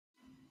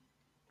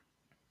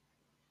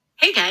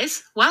Hey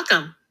guys,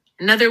 welcome.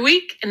 Another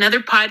week, another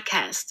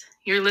podcast.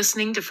 You're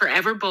listening to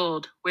Forever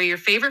Bold, where your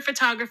favorite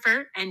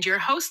photographer and your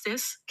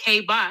hostess,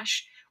 Kay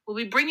Bosch, will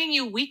be bringing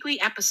you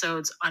weekly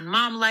episodes on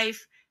mom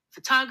life,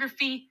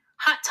 photography,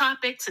 hot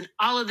topics, and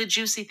all of the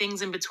juicy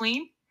things in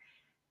between.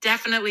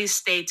 Definitely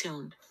stay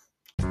tuned.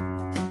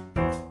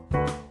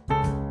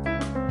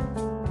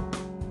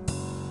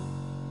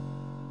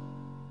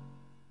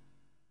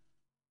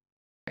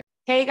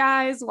 Hey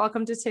guys,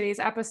 welcome to today's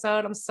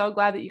episode. I'm so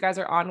glad that you guys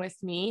are on with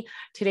me.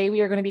 Today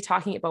we are going to be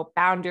talking about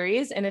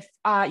boundaries. And if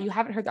you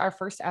haven't heard our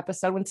first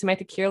episode when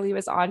Samantha Kearley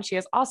was on, she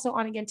is also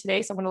on again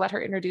today. So I'm going to let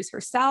her introduce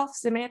herself.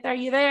 Samantha, are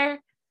you there?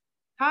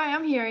 Hi,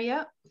 I'm here.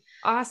 Yep.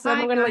 Awesome.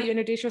 Hi, I'm going to let you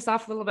introduce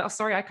yourself a little bit. Oh,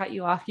 sorry, I cut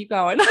you off. Keep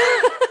going.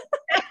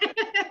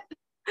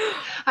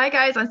 Hi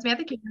guys, I'm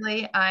Samantha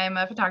Kearley. I'm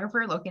a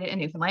photographer located in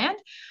Newfoundland.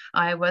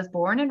 I was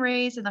born and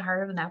raised in the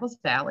heart of the Annapolis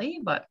Valley,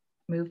 but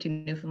moved to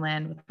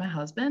Newfoundland with my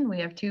husband. We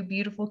have two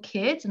beautiful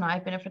kids, and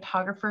I've been a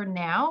photographer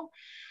now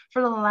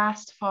for the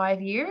last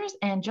 5 years,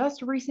 and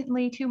just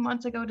recently, 2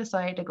 months ago,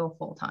 decided to go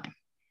full time.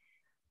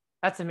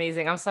 That's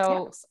amazing. I'm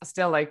still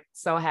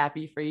so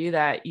happy for you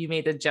that you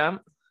made the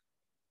jump.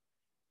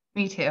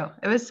 Me too.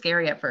 It was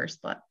scary at first,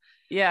 but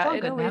yeah,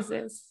 it always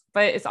is.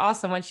 But it's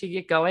awesome once you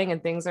get going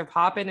and things are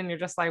popping and you're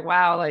just like,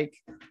 wow, like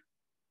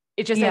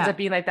it just ends up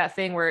being like that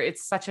thing where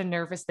it's such a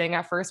nervous thing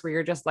at first where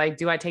you're just like,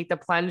 do I take the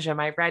plunge?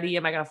 Am I ready?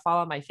 Am I going to fall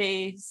on my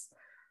face?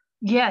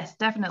 Yes,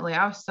 definitely.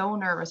 I was so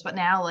nervous, but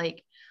now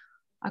like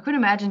I couldn't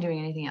imagine doing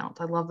anything else.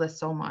 I love this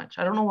so much.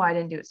 I don't know why I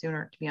didn't do it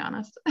sooner, to be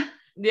honest.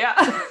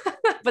 Yeah.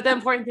 But the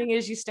important thing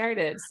is you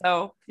started.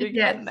 So you're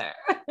getting there.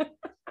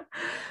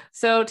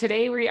 So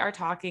today we are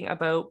talking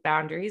about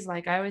boundaries,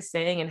 like I was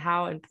saying, and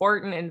how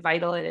important and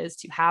vital it is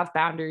to have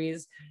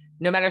boundaries,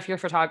 no matter if you're a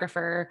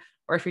photographer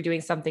or if you're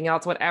doing something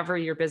else, whatever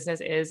your business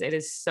is, it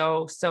is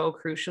so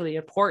crucially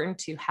important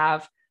to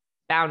have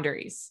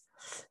boundaries.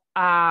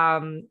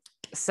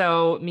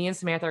 So me and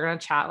Samantha are going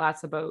to chat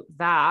lots about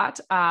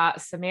that.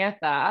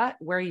 Samantha,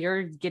 where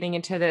you're getting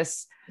into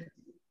this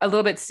a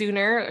little bit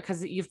sooner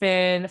because you've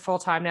been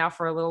full-time now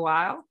for a little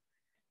while.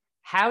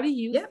 How do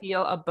you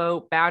feel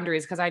about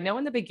boundaries? Because I know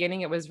in the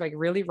beginning it was like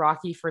really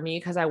rocky for me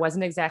because I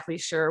wasn't exactly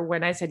sure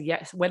when I said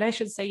yes, when I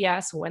should say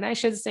yes, when I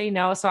should say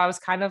no. So I was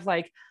kind of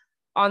like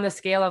on the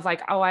scale of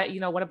like, oh,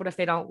 what if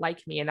they don't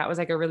like me? And that was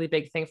like a really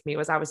big thing for me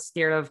was I was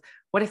scared of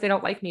what if they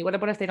don't like me? What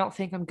if they don't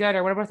think I'm good?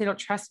 Or what if they don't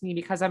trust me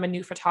because I'm a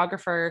new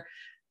photographer?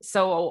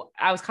 So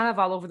I was kind of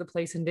all over the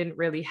place and didn't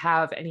really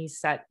have any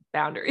set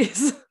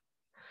boundaries.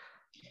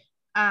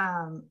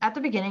 At the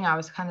beginning I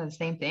was kind of the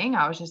same thing.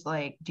 I was just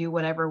like do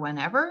whatever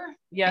whenever.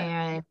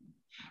 And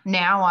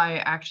now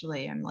I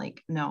actually am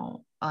like,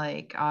 no,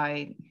 like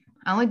I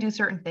only do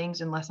certain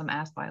things unless I'm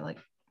asked by like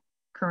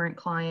current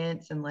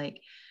clients, and like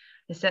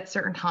I set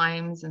certain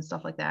times and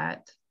stuff like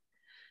that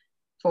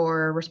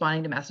for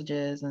responding to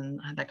messages and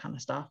that kind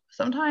of stuff.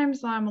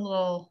 Sometimes I'm a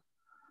little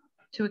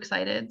too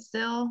excited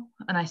still,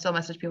 and I still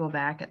message people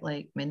back at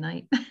like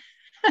midnight.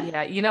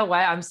 Yeah, you know what?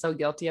 I'm so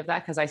guilty of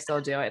that because I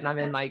still do it, and I'm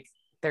in like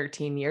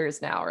 13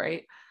 years now,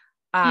 right?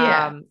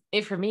 And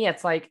for me,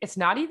 it's like it's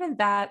not even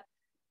that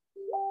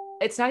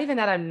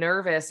I'm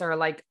nervous or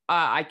like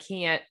I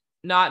can't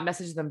not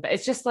message them, but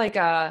it's just like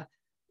I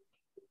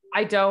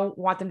don't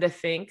want them to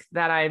think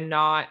that I'm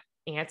not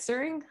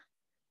answering.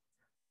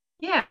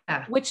 Yeah.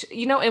 Which,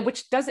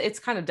 it's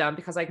kind of dumb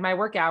because like my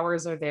work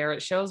hours are there.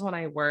 It shows when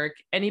I work.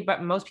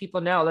 But most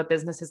people know that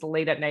businesses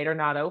late at night are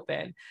not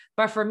open.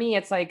 But for me,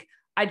 it's like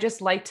I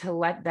just like to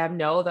let them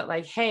know that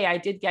like, hey, I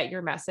did get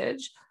your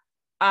message.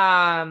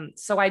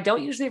 So I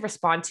don't usually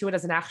respond to it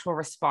as an actual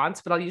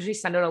response, but I'll usually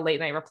send out a late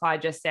night reply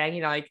just saying,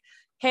 like,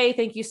 hey,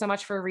 thank you so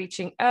much for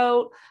reaching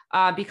out.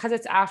 Because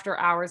it's after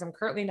hours, I'm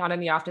currently not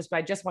in the office, but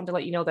I just wanted to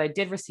let you know that I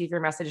did receive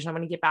your message and I'm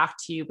going to get back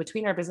to you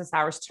between our business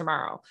hours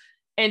tomorrow.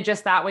 And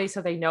just that way,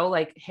 so they know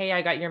like, hey,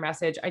 I got your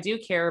message. I do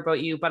care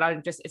about you, but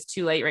it's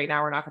too late right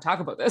now. We're not going to talk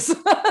about this.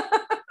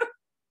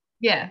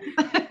 Yeah.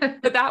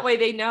 But that way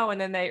they know.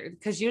 And then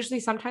because usually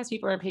sometimes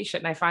people are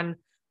impatient, and I find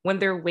when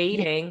they're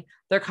waiting,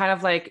 they're kind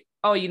of like,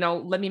 oh,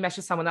 let me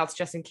message someone else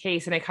just in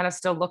case. And they kind of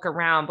still look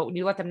around. But when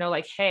you let them know,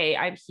 like, hey,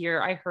 I'm here,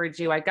 I heard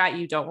you, I got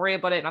you, don't worry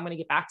about it, and I'm going to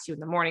get back to you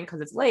in the morning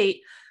because it's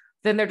late,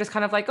 then they're just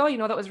kind of like, oh,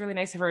 that was really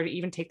nice of her to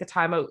even take the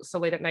time out so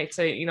late at night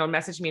to,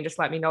 message me and just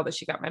let me know that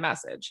she got my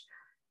message.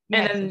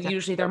 Yes, and then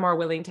usually they're more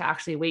willing to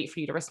actually wait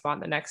for you to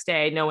respond the next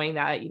day, knowing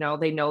that,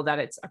 they know that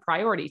it's a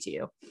priority to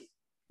you.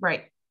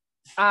 Right.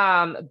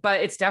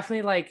 But it's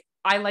definitely like,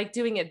 I like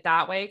doing it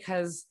that way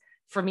because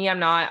for me,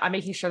 I'm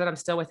making sure that I'm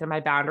still within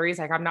my boundaries.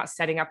 Like I'm not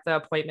setting up the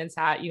appointments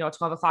at,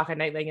 12 o'clock at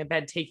night, laying in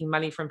bed, taking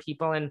money from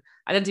people. And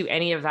I didn't do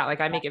any of that.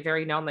 Like I make it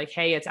very known, like,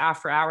 hey, it's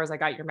after hours. I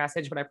got your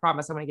message, but I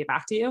promise I'm going to get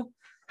back to you.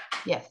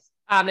 Yes.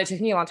 It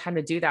took me a long time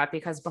to do that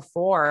because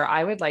before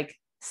I would like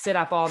sit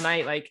up all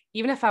night. Like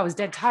even if I was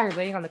dead tired,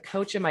 laying on the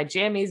couch in my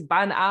jammies,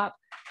 bun up,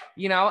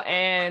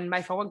 and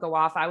my phone would go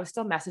off, I was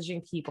still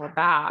messaging people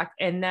back.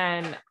 And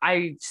then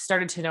I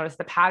started to notice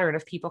the pattern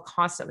of people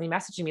constantly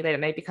messaging me late at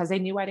night because they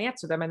knew I'd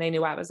answer them and they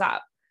knew I was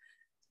up.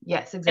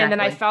 Yes, exactly. And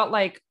then I felt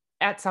like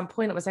at some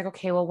point it was like,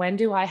 okay, well, when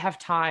do I have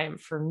time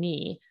for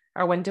me?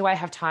 Or when do I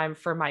have time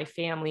for my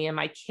family and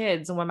my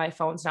kids? And when my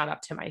phone's not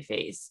up to my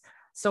face.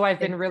 So I've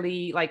been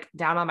really like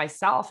down on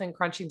myself and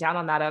crunching down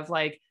on that of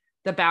like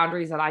the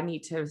boundaries that I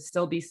need to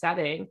still be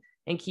setting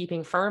and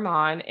keeping firm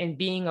on, and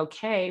being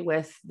okay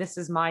with, this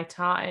is my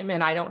time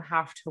and I don't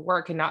have to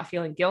work, and not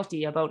feeling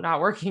guilty about not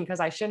working, because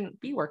I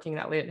shouldn't be working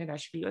that late and I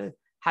should be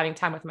having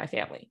time with my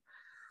family.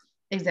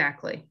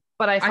 Exactly.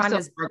 But I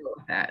still struggle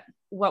with that.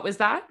 What was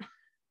that?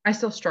 I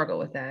still struggle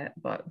with that,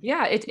 but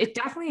yeah, it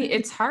definitely,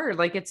 it's hard.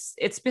 Like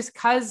it's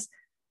because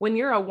when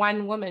you're a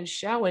one woman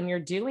show and you're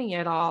doing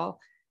it all,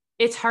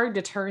 it's hard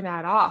to turn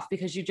that off,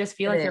 because you just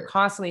feel like you're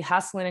constantly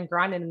hustling and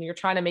grinding and you're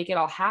trying to make it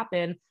all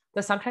happen.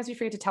 But sometimes we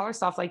forget to tell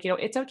ourselves, like,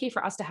 it's okay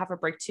for us to have a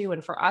break too,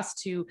 and for us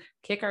to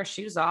kick our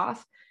shoes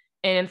off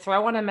and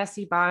throw on a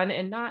messy bun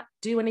and not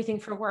do anything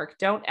for work.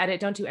 Don't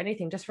edit, don't do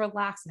anything. Just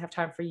relax and have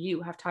time for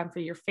you, have time for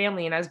your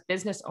family. And as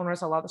business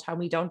owners, a lot of the time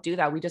we don't do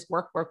that. We just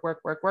work,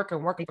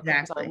 and work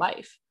becomes our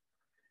life.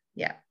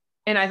 Yeah.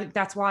 And I think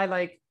that's why,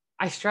 like,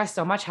 I stress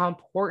so much how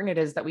important it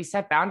is that we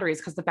set boundaries,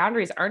 because the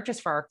boundaries aren't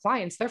just for our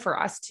clients. They're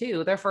for us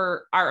too. They're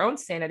for our own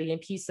sanity and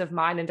peace of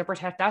mind, and to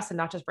protect us and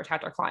not just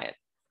protect our client.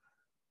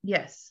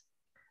 Yes.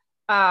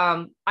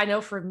 I know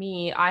for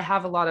me, I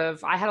had a lot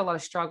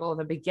of struggle in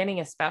the beginning,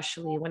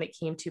 especially when it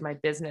came to my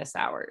business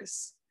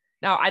hours.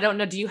 Now, I don't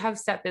know, do you have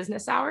set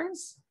business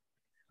hours?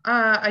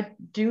 I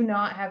do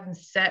not have them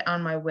set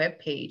on my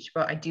webpage,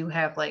 but I do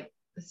have like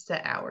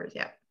set hours.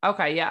 Yeah.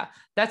 Okay. Yeah.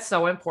 That's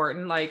so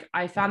important. Like,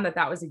 I found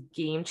that was a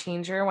game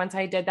changer once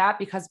I did that,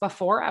 because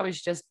before I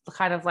was just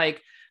kind of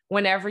like,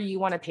 whenever you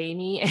want to pay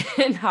me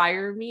and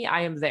hire me,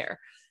 I am there.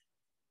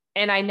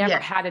 And I never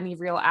had any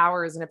real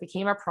hours. And it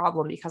became a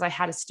problem because I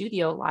had a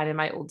studio line in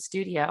my old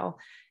studio,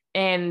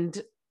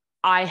 and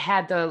I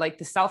had the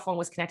cell phone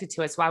was connected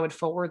to it. So I would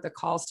forward the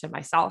calls to my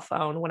cell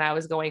phone when I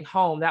was going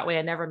home. That way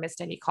I never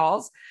missed any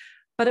calls.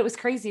 But it was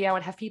crazy. I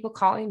would have people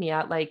calling me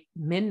at like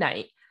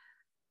midnight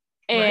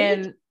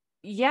and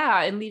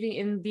and leaving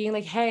and being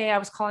like, hey, I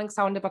was calling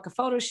someone to book a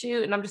photo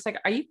shoot. And I'm just like,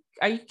 are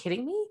you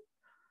kidding me?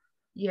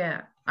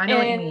 Yeah, I know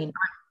what you mean.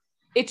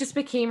 It just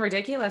became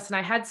ridiculous. And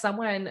I had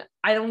someone,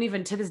 I don't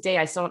even, to this day,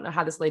 I still don't know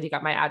how this lady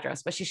got my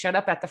address, but she showed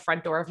up at the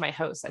front door of my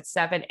house at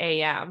 7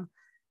 a.m.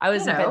 I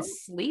was even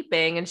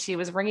sleeping, and she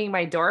was ringing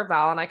my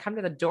doorbell, and I come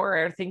to the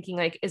door thinking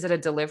like, is it a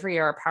delivery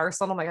or a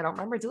parcel? And I'm like, I don't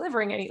remember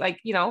delivering any,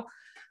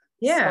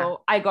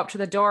 So I go up to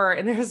the door,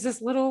 and there's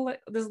this little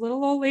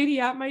old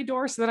lady at my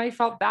door. So then I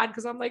felt bad,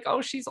 because I'm like,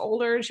 oh, she's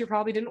older and she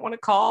probably didn't want to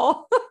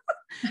call.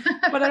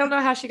 But I don't know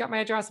how she got my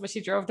address, but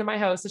she drove to my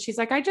house. And she's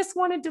like, I just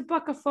wanted to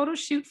book a photo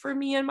shoot for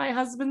me and my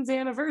husband's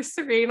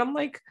anniversary. And I'm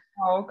like,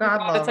 oh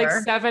God, it's like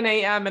 7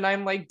 a.m. and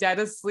I'm like dead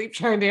asleep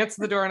trying to answer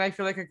the door. And I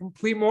feel like a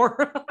complete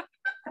moron.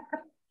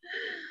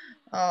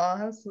 Oh,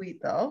 how sweet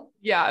though.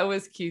 Yeah, it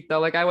was cute though.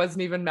 Like, I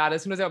wasn't even mad.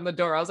 As soon as I opened the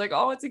door, I was like,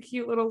 oh, it's a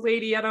cute little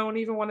lady. I don't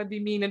even want to be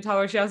mean and tell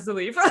her she has to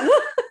leave.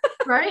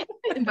 Right?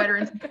 Invite her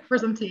in for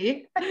some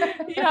tea.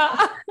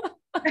 Yeah.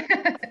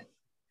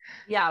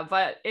 Yeah,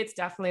 but it's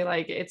definitely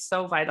like, it's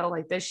so vital.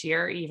 Like this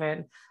year,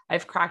 even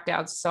I've cracked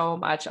down so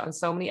much on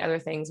so many other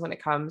things when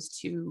it comes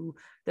to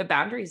the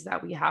boundaries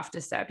that we have to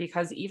set,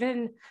 because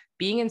even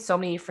being in so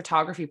many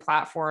photography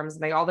platforms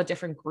and like all the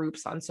different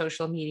groups on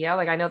social media,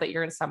 like I know that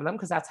you're in some of them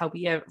because that's how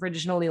we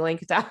originally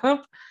linked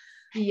up.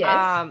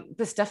 Yes.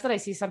 The stuff that I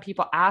see some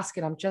people ask,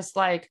 and I'm just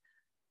like,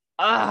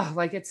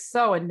 like it's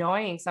so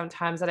annoying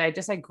sometimes that I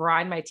just like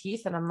grind my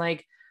teeth, and I'm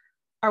like,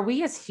 are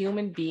we as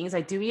human beings,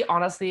 like, do we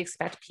honestly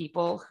expect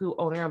people who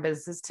own their own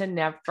businesses to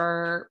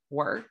never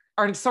work,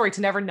 or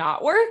to never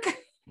not work?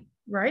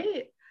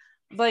 Right.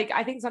 Like,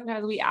 I think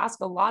sometimes we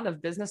ask a lot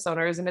of business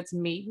owners, and it's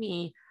made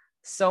me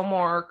so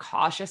more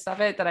cautious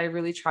of it, that I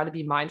really try to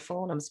be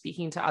mindful when I'm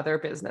speaking to other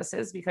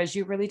businesses, because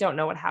you really don't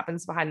know what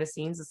happens behind the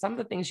scenes. And some of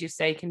the things you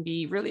say can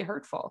be really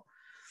hurtful.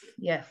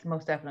 Yes,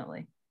 most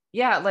definitely.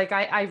 Yeah. Like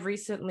I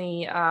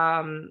recently,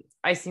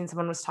 I seen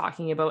someone was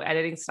talking about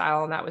editing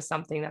style, and that was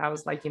something that I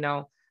was like,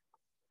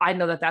 I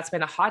know that that's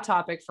been a hot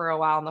topic for a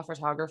while in the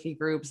photography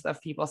groups, of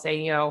people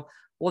saying,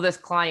 well, this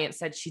client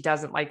said she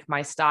doesn't like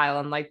my style.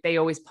 And like, they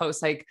always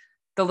post like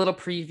the little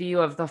preview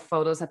of the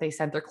photos that they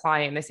sent their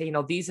client. And they say,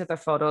 these are the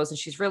photos. And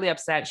she's really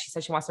upset. She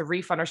said she wants a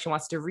refund, or she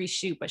wants to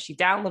reshoot, but she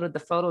downloaded the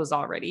photos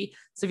already.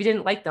 So if you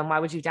didn't like them, why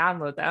would you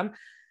download them?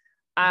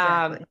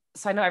 Exactly.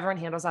 So I know everyone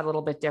handles that a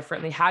little bit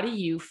differently. How do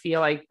you feel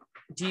like,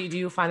 do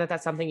you find that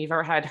that's something you've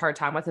ever had a hard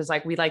time with, is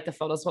like, we like the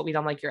photos, but we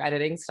don't like your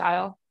editing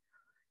style?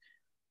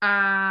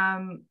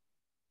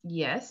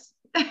 Yes.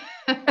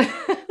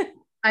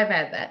 I've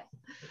had that.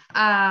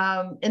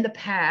 In the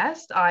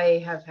past,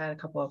 I have had a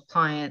couple of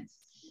clients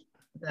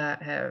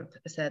that have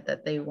said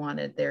that they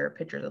wanted their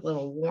pictures a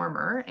little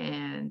warmer,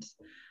 and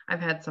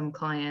I've had some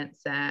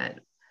clients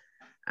that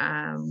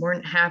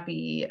weren't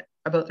happy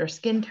about their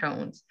skin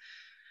tones.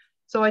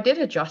 So I did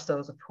adjust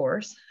those, of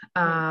course.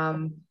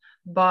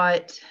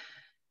 But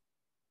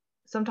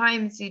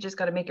sometimes you just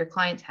got to make your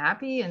clients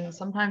happy, and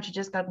sometimes you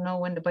just got to know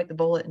when to bite the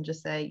bullet and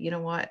just say, you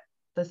know what,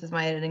 this is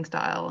my editing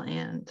style,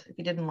 and if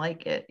you didn't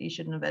like it, you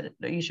shouldn't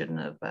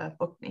have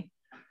booked me.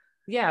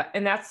 Yeah.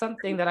 And that's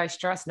something that I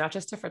stress, not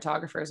just to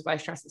photographers, but I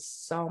stress it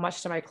so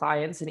much to my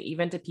clients and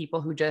even to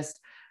people who just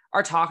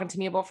are talking to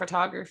me about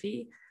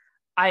photography.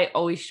 I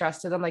always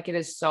stress to them, like, it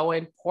is so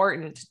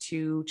important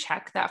to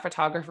check that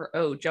photographer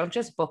out. Don't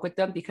just book with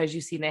them because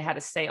you seen they had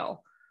a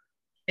sale.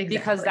 Exactly.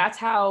 Because that's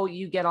how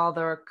you get all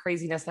the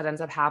craziness that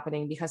ends up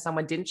happening, because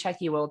someone didn't check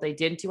you out. They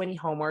didn't do any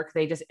homework.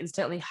 They just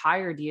instantly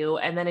hired you.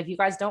 And then if you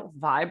guys don't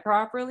vibe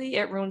properly,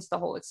 it ruins the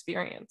whole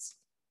experience.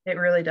 It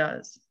really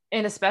does.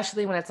 And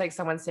especially when it's like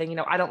someone saying,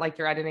 I don't like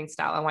your editing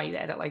style. I want you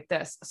to edit like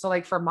this. So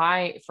like for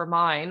mine,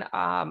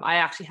 I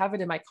actually have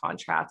it in my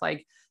contract,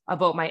 like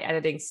about my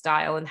editing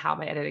style and how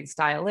my editing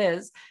style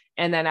is.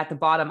 And then at the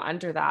bottom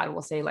under that, it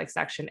will say like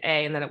section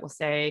A, and then it will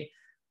say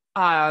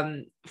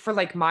for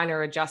like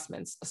minor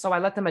adjustments. So I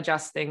let them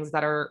adjust things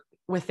that are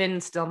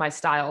within still my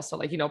style. So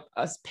like,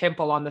 a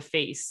pimple on the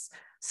face,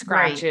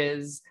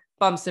 scratches,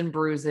 bumps and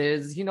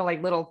bruises,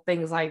 like little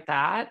things like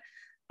that.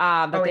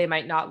 That they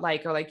might not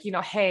like, or like,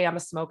 hey, I'm a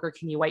smoker.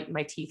 Can you whiten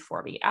my teeth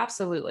for me?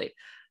 Absolutely.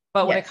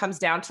 But when it comes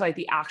down to like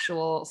the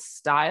actual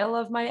style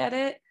of my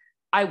edit,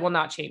 I will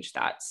not change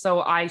that.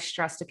 So I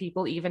stress to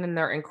people, even in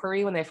their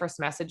inquiry, when they first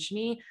message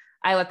me,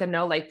 I let them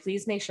know, like,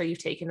 please make sure you've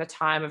taken the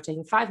time of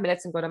taking 5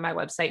 minutes and go to my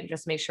website and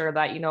just make sure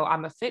that,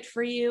 I'm a fit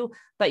for you,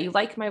 that you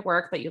like my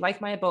work, that you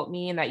like my about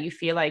me, and that you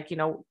feel like,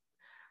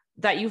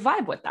 that you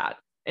vibe with that.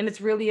 And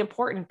it's really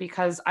important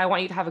because I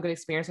want you to have a good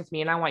experience with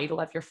me, and I want you to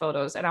love your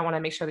photos, and I want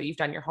to make sure that you've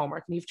done your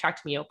homework and you've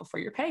checked me out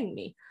before you're paying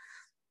me.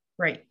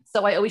 Right.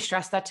 So I always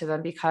stress that to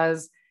them,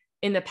 because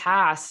in the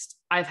past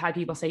I've had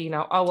people say,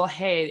 oh, well,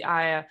 hey,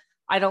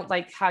 I don't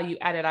like how you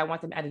edit. I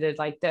want them edited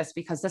like this,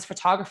 because this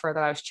photographer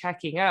that I was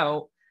checking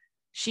out,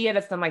 she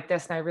edits them like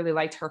this, and I really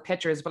liked her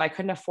pictures, but I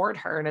couldn't afford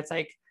her. And it's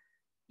like,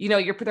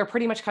 they're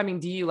pretty much coming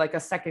to you like a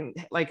second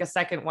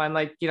one.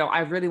 Like, I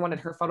really wanted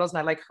her photos and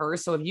I like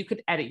hers. So if you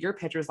could edit your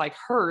pictures like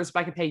hers, but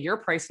I could pay your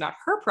price, not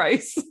her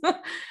price.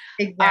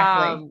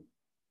 Exactly.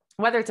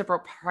 Whether it's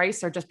about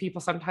price or just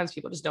sometimes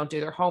people just don't do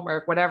their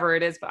homework, whatever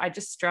it is. But I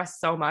just stress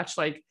so much,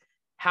 like,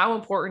 how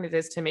important it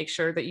is to make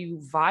sure that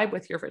you vibe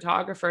with your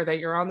photographer, that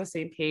you're on the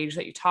same page,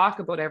 that you talk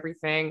about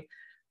everything,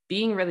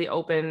 being really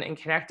open and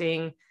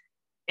connecting,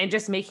 and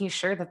just making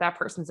sure that that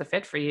person's a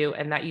fit for you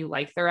and that you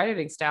like their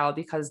editing style,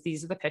 because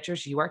these are the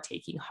pictures you are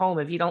taking home.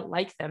 If you don't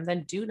like them,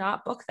 then do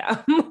not book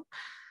them.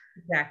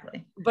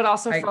 Exactly. But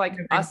also for like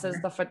us as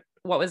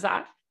what was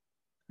that?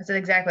 I said,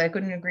 exactly. I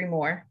couldn't agree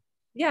more.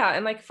 Yeah.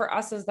 And like for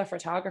us as the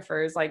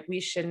photographers, like,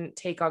 we shouldn't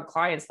take on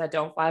clients that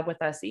don't vibe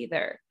with us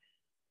either.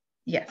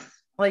 Yes.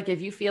 Like,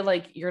 if you feel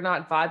like you're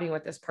not vibing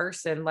with this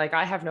person, like,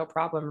 I have no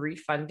problem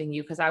refunding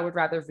you, because I would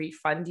rather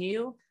refund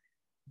you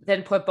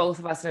than put both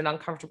of us in an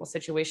uncomfortable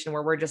situation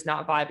where we're just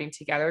not vibing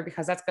together,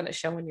 because that's going to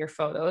show in your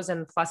photos.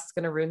 And plus it's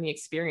going to ruin the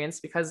experience,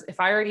 because if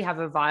I already have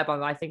a vibe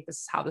on, I think this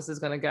is how this is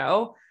going to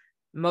go,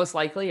 most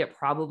likely it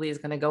probably is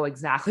going to go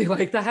exactly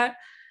like that.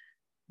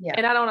 Yeah.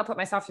 And I don't want to put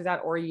myself through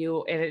that or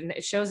you, and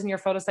it shows in your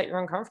photos that you're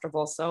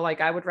uncomfortable. So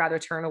like, I would rather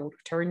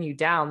turn you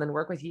down than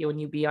work with you and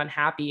you be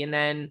unhappy. And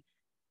then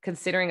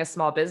considering a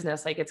small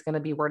business, like, it's going to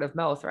be word of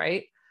mouth,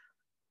 right?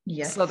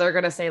 Yes. So they're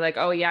going to say like,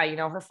 oh yeah,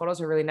 her photos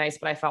are really nice,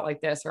 but I felt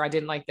like this, or I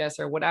didn't like this,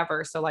 or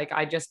whatever. So like,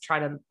 I just try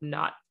to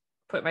not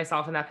put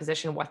myself in that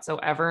position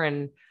whatsoever.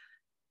 And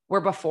where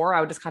before I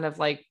would just kind of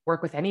like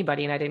work with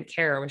anybody and I didn't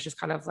care. It was just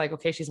kind of like,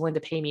 okay, she's willing to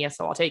pay me,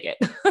 so I'll take it.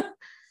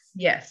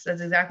 Yes.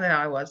 That's exactly how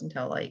I was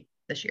until like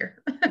this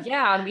year.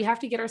 Yeah. And we have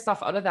to get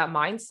ourselves out of that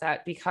mindset,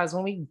 because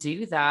when we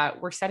do that,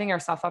 we're setting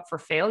ourselves up for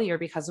failure,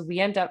 because we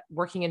end up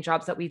working in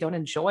jobs that we don't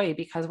enjoy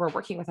because we're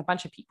working with a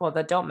bunch of people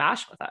that don't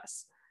match with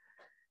us.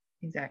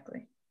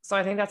 Exactly. So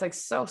I think that's like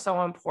so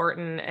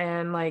important.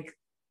 And like,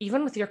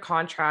 even with your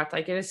contract,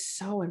 like, it is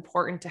so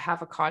important to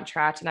have a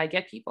contract. And I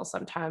get people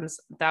sometimes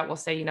that will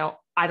say,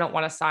 I don't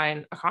want to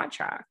sign a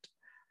contract.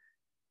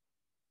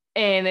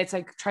 And it's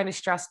like trying to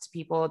stress to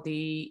people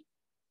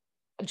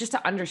just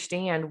to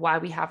understand why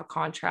we have a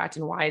contract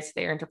and why it's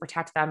there, and to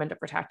protect them and to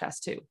protect us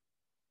too.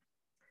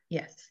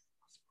 Yes.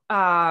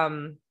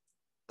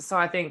 So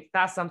I think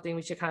that's something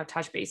we should kind of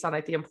touch base on,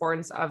 like the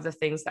importance of the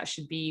things that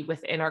should be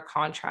within our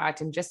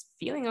contract, and just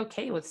feeling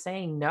okay with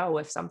saying no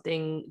if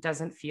something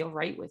doesn't feel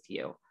right with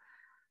you.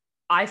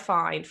 I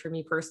find, for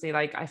me personally,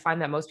 like, I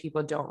find that most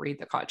people don't read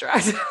the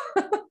contract.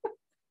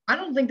 I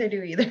don't think they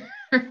do either.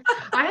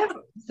 I have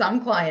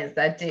some clients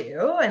that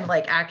do and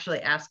like actually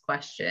ask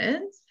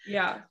questions.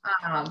 Yeah.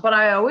 But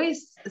I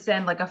always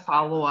send like a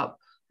follow-up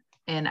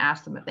and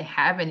ask them if they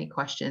have any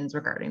questions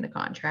regarding the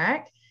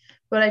contract.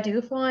 But I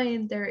do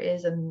find there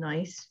is a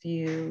nice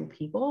few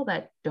people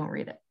that don't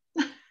read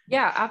it.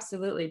 Yeah,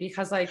 absolutely.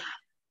 Because like,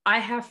 I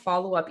have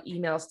follow-up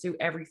emails through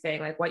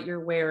everything, like what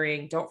you're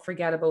wearing, don't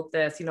forget about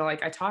this,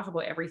 like, I talk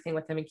about everything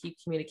with them and keep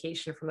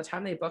communication from the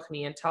time they book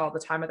me until the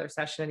time of their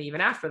session. And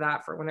even after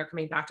that, for when they're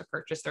coming back to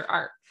purchase their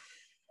art.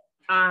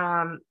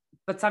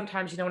 But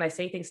sometimes, when I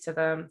say things to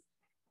them,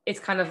 it's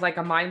kind of like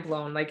a mind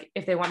blown. Like,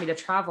 if they want me to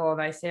travel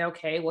and I say,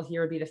 okay, well,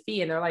 here would be the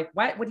fee. And they're like,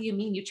 what do you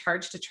mean you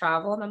charge to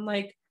travel? And I'm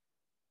like,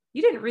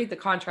 you didn't read the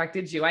contract,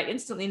 did you? I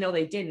instantly know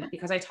they didn't,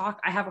 because I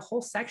have a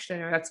whole section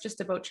that's just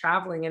about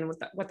traveling and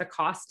what the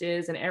cost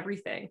is and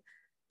everything,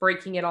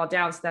 breaking it all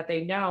down so that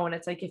they know. And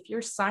it's like, if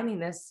you're signing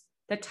this,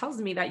 that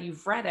tells me that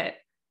you've read it.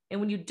 And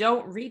when you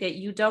don't read it,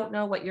 you don't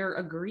know what you're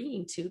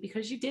agreeing to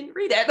because you didn't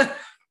read it.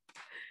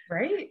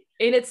 Right.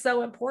 And it's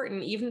so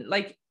important. Even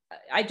like,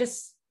 I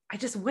just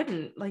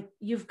wouldn't, like,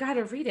 you've got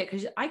to read it,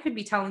 because I could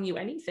be telling you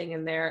anything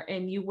in there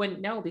and you wouldn't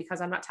know because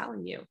I'm not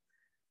telling you.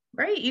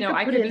 Right. You know,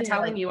 I could be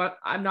telling you,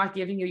 I'm not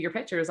giving you your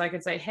pictures. I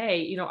could say,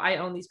 hey, you know, I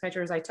own these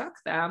pictures. I took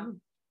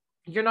them.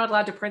 You're not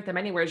allowed to print them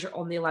anywhere. You're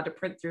only allowed to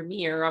print through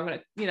me, or I'm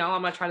going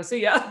to try to sue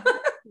you.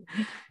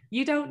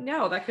 You don't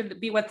know. That could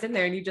be what's in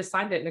there. And you just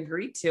signed it and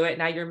agreed to it.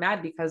 Now you're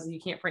mad because you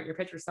can't print your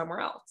picture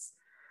somewhere else.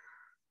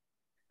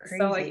 Crazy.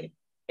 So like,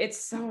 it's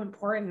so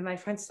important. And I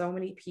find so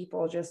many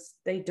people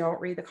they don't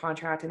read the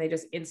contract and they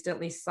just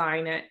instantly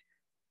sign it.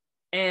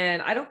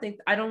 And I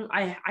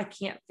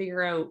can't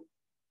figure out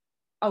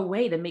a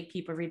way to make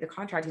people read the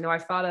contract. You know,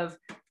 I've thought of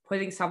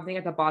putting something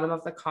at the bottom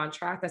of the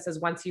contract that says,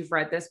 once you've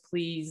read this,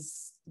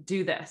 please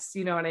do this.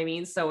 You know what I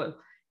mean? So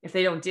if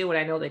they don't do it,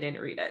 I know they didn't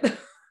read it.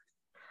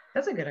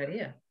 That's a good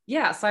idea.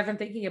 Yeah. So I've been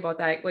thinking about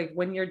that. Like,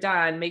 when you're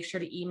done, make sure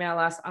to email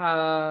us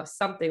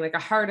something like a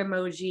heart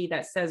emoji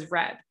that says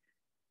read.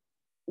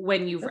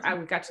 When I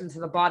would get to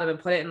the bottom and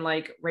put it in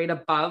like right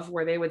above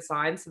where they would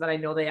sign, so that I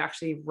know they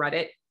actually read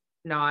it.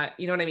 Not,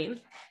 you know what I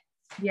mean?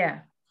 Yeah.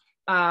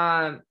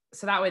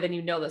 So that way, then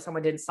you know that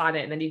someone didn't sign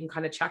it, and then you can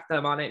kind of check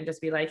them on it and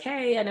just be like,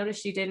 hey, I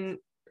noticed you didn't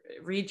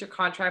read your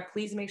contract.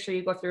 Please make sure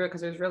you go through it,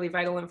 because there's really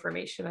vital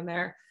information in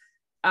there.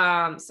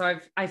 So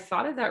I've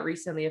thought of that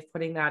recently, of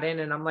putting that in,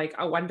 and I'm like,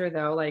 I wonder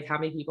though, like, how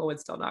many people would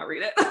still not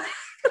read it?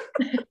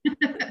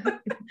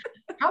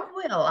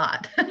 Probably a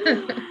lot.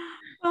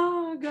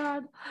 Oh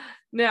God.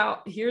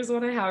 Now here's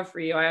what I have for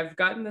you. I have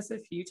gotten this a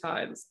few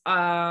times.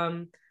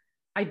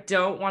 I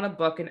don't want to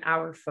book an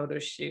hour photo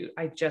shoot.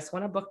 I just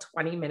want to book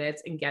 20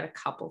 minutes and get a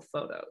couple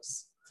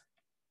photos.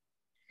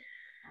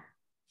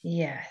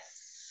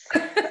 Yes.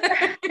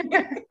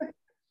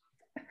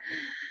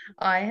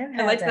 I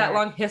like that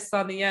long hiss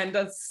on the end.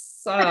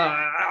 That's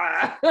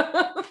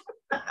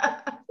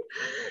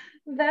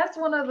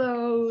one of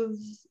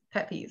those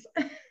pet peeves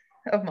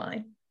of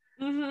mine.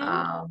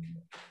 Mm-hmm.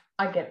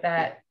 I get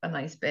that a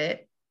nice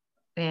bit,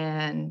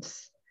 and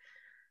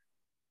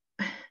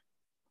I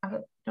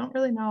don't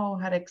really know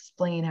how to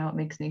explain how it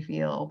makes me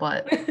feel,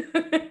 but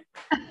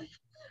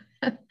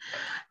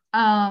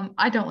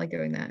I don't like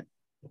doing that,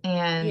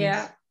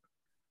 and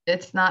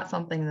it's not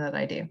something that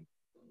I do.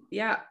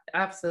 Yeah,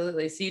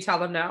 absolutely. So you tell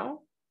them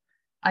no?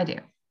 I do.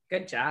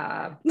 Good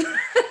job.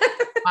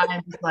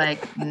 I'm just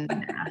like, nah,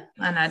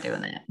 I'm not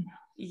doing that.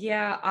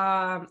 Yeah,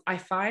 I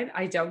find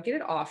I don't get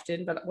it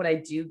often, but what I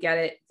do get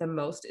it the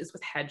most is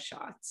with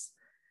headshots,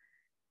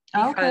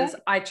 because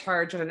I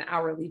charge on an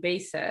hourly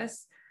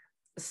basis.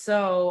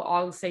 So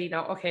I'll say,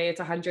 okay, it's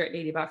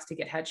 $180 to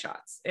get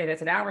headshots, and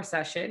it's an hour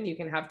session. You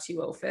can have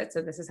 2 outfits,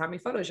 and this is how many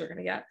photos you're going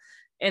to get.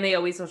 And they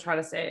always will try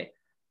to say,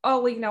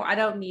 oh, well, I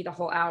don't need a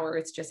whole hour.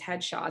 It's just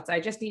headshots. I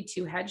just need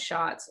 2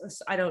 headshots.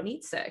 I don't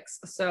need 6.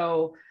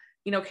 So,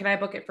 can I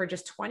book it for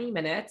just 20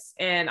 minutes?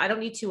 And I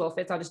don't need 2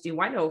 outfits. I'll just do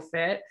 1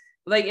 outfit.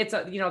 Like, it's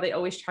they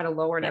always try to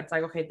lower it. And it's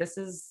like, okay, this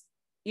is,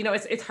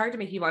 it's hard to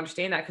make people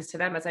understand that, because to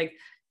them, it's like,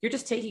 you're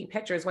just taking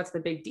pictures. What's the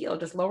big deal?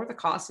 Just lower the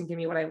cost and give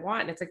me what I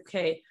want. And it's like,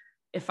 okay,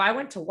 if I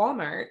went to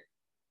Walmart,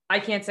 I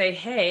can't say,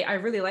 hey, I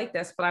really like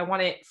this, but I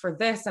want it for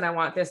this, and I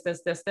want this,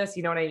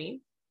 you know what I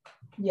mean?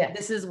 Yeah.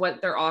 This is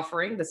what they're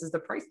offering. This is the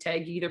price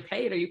tag. You either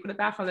pay it or you put it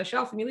back on the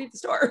shelf and you leave the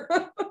store.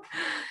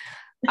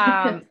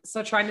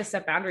 So trying to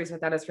set boundaries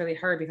with that is really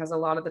hard, because a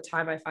lot of the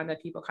time I find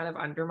that people kind of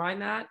undermine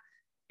that,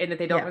 and that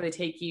they don't really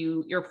take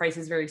your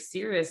prices very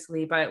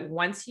seriously. But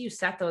once you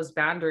set those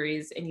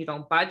boundaries and you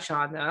don't budge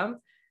on them,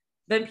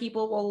 then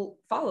people will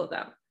follow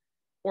them,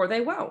 or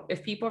they won't.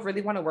 If people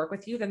really want to work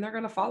with you, then they're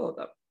going to follow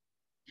them.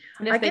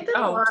 And if I get that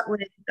a lot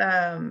with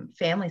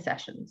family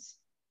sessions.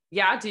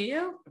 Yeah, do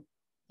you?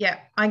 Yeah,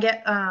 I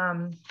get,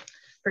 for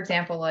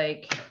example,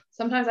 like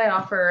sometimes I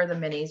offer the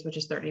minis, which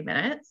is 30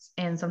 minutes.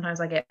 And sometimes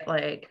I get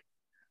like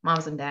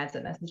moms and dads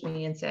that message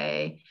me and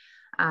say,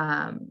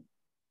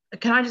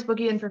 can I just book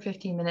you in for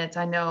 15 minutes?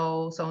 I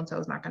know so-and-so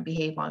is not going to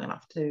behave long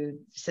enough to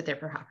sit there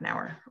for half an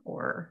hour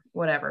or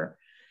whatever.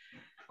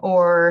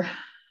 Or,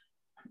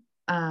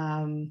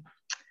 the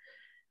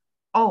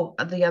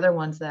other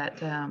ones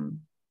that,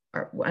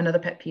 or another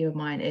pet peeve of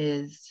mine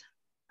is,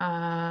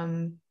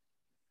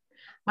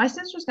 my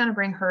sister's going to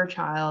bring her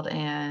child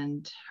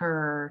and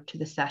her to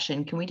the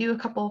session. Can we do a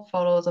couple of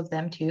photos of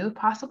them too, if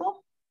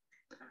possible?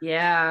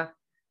 Yeah,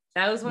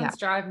 those ones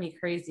drive me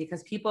crazy,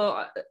 because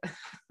people,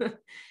 and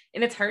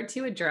it's hard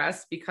to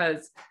address,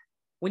 because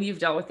when you've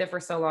dealt with it for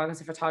so long as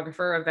a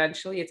photographer,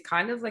 eventually it's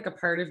kind of like a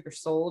part of your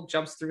soul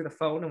jumps through the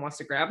phone and wants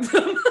to grab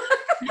them.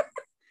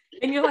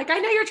 And you're like, I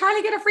know you're trying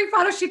to get a free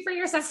photo shoot for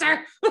your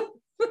sister.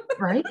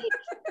 Right?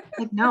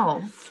 Like,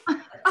 no.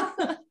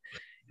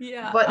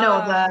 Yeah. But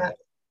no,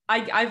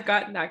 I've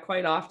gotten that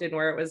quite often,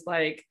 where it was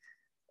like,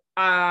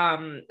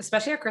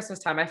 especially at Christmas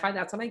time. I find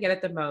that's when I get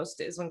it the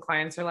most, is when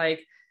clients are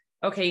like,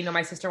 okay, you know,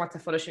 my sister wants a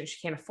photo shoot,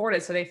 she can't afford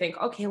it. So they think,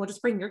 okay, we'll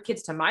just bring your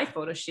kids to my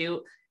photo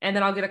shoot, and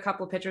then I'll get a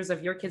couple of pictures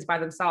of your kids by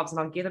themselves and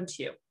I'll give them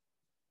to you.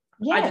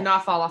 Yes. I did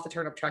not fall off the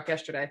turnip truck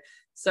yesterday.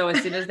 So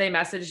as soon as they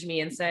messaged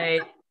me and say,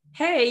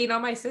 hey, you know,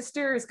 my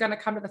sister is going to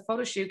come to the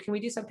photo shoot, can we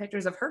do some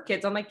pictures of her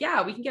kids? I'm like,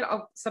 yeah, we can get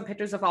some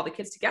pictures of all the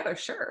kids together.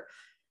 Sure.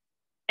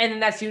 And then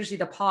that's usually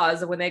the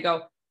pause of when they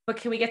go, but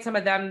can we get some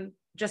of them,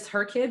 just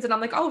her kids? And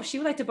I'm like, oh, if she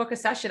would like to book a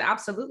session,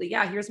 absolutely.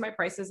 Yeah, here's my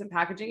prices and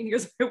packaging, and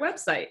here's my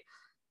website.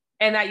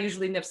 And that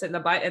usually nips it in the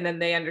butt. And then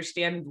they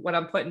understand what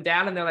I'm putting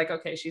down. And they're like,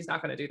 okay, she's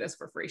not going to do this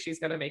for free. She's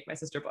going to make my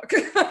sister book.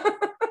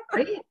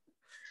 Right.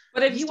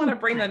 But if you want to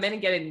bring them in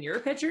and get in your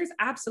pictures,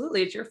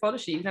 absolutely. It's your photo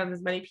shoot. You can have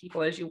as many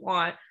people as you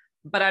want,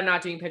 but I'm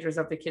not doing pictures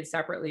of the kids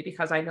separately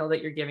because I know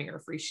that you're giving her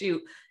a free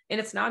shoot. And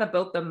it's not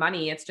about the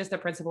money. It's just a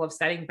principle of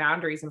setting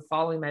boundaries and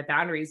following my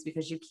boundaries,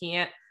 because you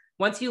can't,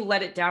 once you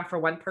let it down for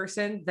one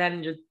person,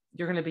 then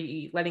you're going to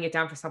be letting it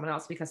down for someone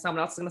else, because someone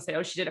else is going to say,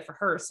 oh, she did it for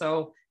her,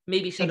 so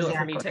maybe she'll do it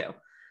for me too.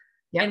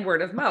 Yep. And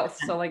word of mouth.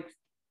 So like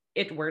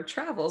word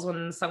travels.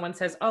 When someone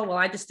says, oh, well,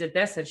 I just did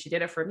this and she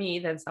did it for me,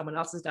 then someone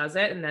else does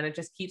it. And then it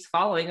just keeps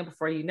following. And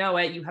before you know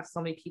it, you have so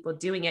many people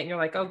doing it and you're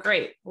like, oh,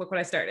 great. Look what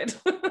I started.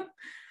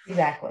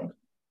 Exactly.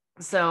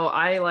 So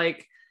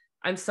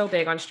I'm so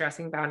big on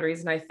stressing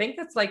boundaries. And I think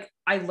that's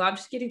I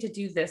loved getting to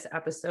do this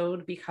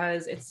episode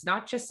because it's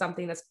not just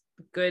something that's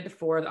good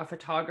for a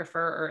photographer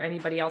or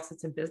anybody else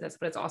that's in business,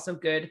 but it's also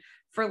good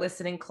for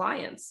listening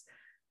clients,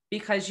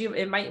 because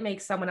it might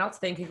make someone else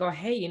think and go,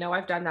 hey, you know,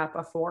 I've done that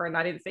before and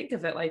I didn't think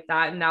of it like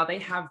that. And now they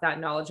have that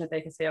knowledge that they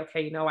can say,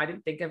 okay, you know, I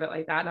didn't think of it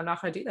like that, and I'm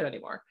not going to do that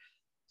anymore.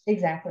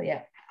 Exactly.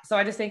 Yeah. So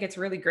I just think it's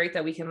really great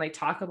that we can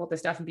talk about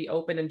this stuff and be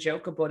open and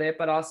joke about it,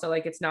 but also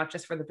it's not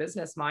just for the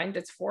business mind,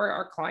 it's for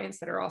our clients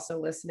that are also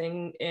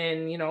listening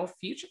and, you know,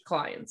 future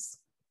clients.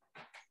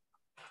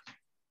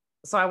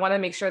 So I want to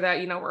make sure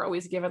that, you know, we're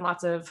always giving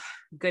lots of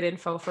good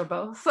info for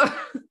both.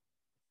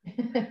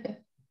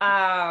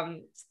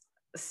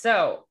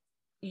 So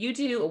you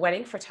do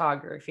wedding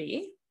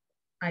photography.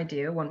 I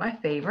do. One of my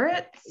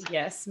favorites.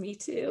 Yes, me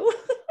too.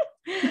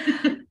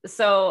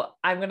 So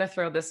I'm going to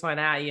throw this one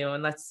at you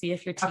and let's see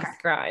if your teeth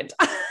grind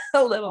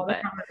a little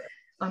bit.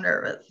 I'm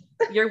nervous.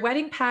 Your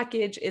wedding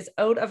package is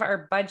out of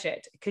our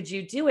budget. Could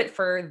you do it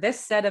for this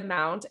set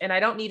amount? And I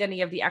don't need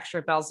any of the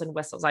extra bells and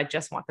whistles. I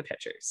just want the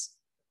pictures.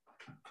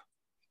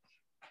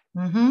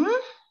 Mm-hmm.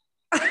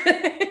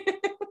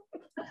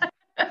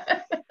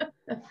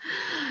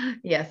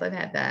 Yes, I've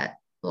had that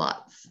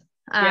lots.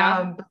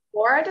 Yeah.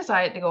 Before I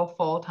decided to go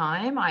full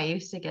time, I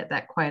used to get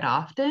that quite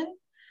often.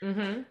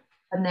 Mm-hmm.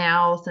 But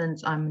now,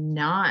 since I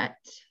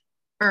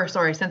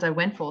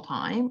went full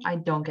time, I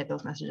don't get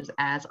those messages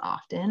as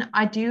often.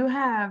 I do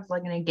have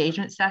an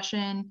engagement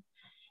session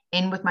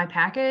in with my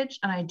package,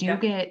 and I do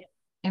get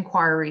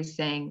inquiries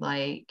saying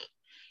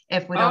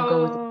if we don't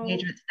go with the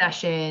engagement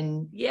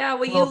session. Yeah,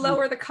 will you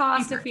lower the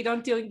cost if we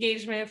don't do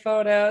engagement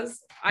photos?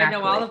 Exactly. I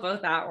know all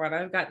about that one.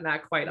 I've gotten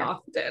that quite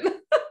often.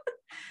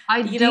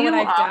 You know what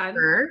I've done?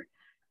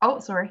 Oh,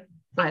 sorry.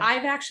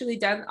 I've actually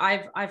done,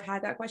 I've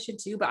had that question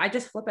too, but I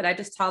just flip it. I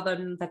just tell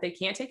them that they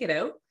can't take it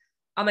out.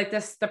 I'm like,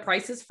 the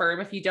price is firm.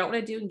 If you don't want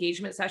to do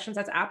engagement sessions,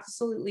 that's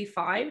absolutely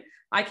fine.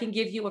 I can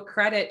give you a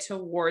credit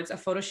towards a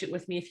photo shoot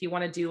with me. If you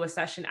want to do a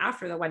session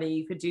after the wedding,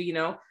 you could do,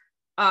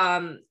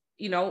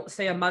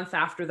 say a month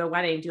after the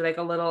wedding, do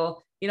a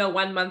little,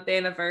 1 month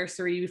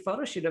anniversary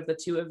photo shoot of the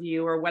two of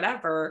you or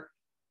whatever.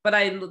 But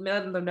I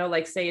let them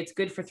know, say it's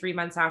good for 3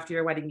 months after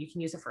your wedding. You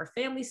can use it for a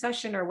family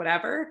session or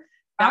whatever.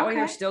 That way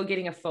you're still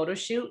getting a photo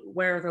shoot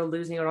where they're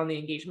losing out on the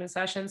engagement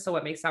session. So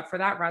it makes up for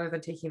that rather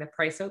than taking the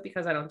price out,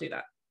 because I don't do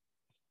that.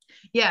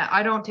 Yeah,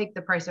 I don't take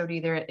the price out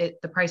either.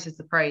 The price is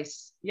the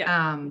price.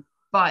 Yeah.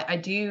 But I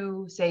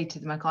do say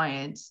to my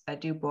clients that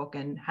do book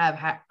and have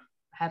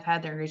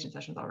had their engagement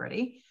sessions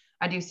already,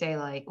 I do say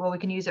well, we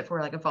can use it for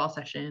a fall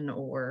session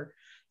or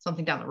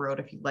something down the road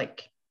if you'd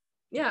like.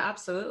 Yeah,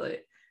 absolutely.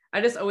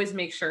 I just always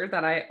make sure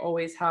that I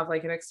always have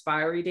an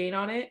expiry date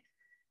on it,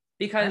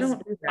 because I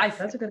don't do that.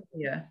 That's a good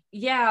idea.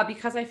 Yeah,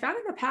 because I found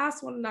in the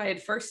past when I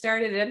had first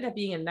started, it ended up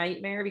being a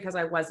nightmare because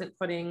I wasn't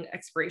putting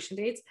expiration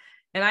dates.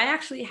 And I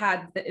actually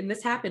had, and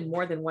this happened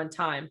more than one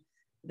time,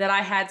 that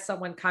I had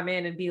someone come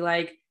in and be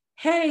like,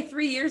 hey,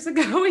 3 years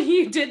ago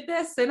you did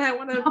this and I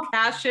want to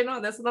cash in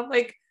on this. And I'm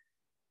like,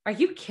 are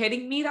you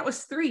kidding me? That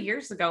was 3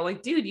 years ago.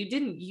 Dude, you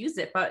didn't use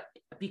it. But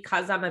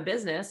because I'm a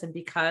business and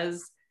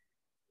because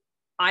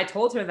I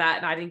told her that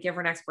and I didn't give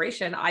her an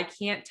expiration, I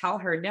can't tell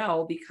her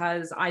no,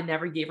 because I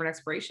never gave her an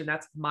expiration.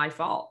 That's my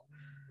fault.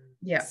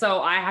 Yeah.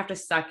 So I have to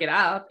suck it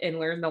up and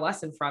learn the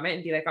lesson from it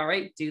and be like, all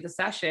right, do the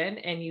session.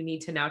 And you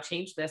need to now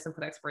change this and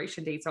put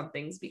expiration dates on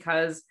things,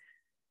 because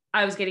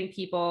I was getting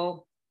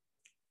people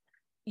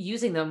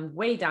using them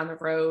way down the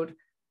road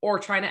or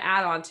trying to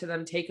add on to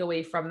them, take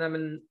away from them.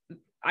 And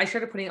I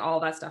started putting all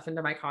that stuff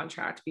into my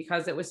contract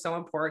because it was so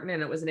important.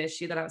 And it was an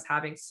issue that I was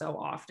having so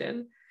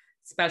often,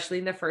 especially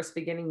in the first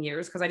beginning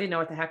years, because I didn't know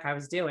what the heck I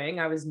was doing.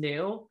 I was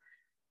new.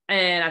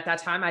 And at that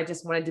time, I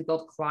just wanted to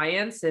build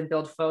clients and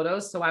build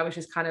photos. So I was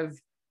just kind of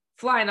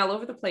flying all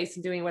over the place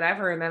and doing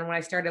whatever. And then when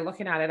I started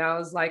looking at it, I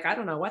was like, I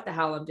don't know what the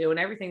hell I'm doing.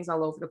 Everything's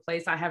all over the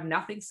place. I have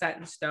nothing set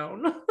in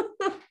stone.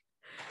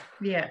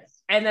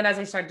 Yes. And then as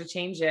I started to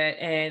change it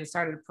and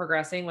started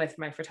progressing with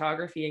my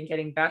photography and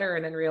getting better,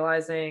 and then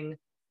realizing,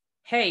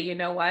 hey, you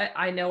know what?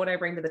 I know what I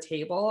bring to the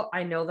table.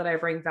 I know that I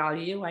bring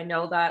value. I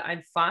know that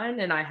I'm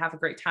fun and I have a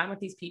great time with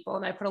these people.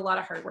 And I put a lot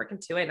of hard work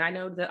into it. And I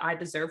know that I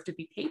deserve to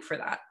be paid for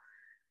that.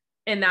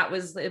 And it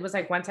was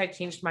like, once I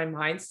changed my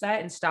mindset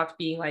and stopped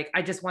being like,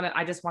 I just want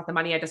the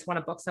money. I just want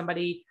to book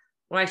somebody.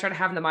 When I started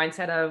having the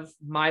mindset of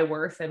my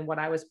worth and what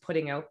I was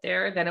putting out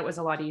there, then it was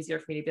a lot easier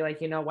for me to be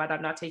like, you know what,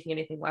 I'm not taking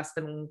anything less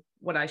than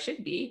what I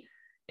should be.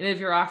 And if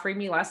you're offering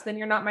me less, then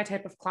you're not my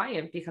type of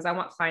client, because I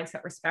want clients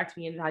that respect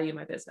me and value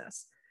my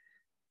business.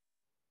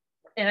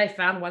 And I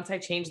found once I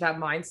changed that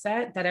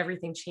mindset, that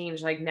everything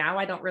changed. Like now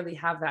I don't really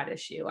have that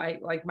issue.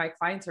 My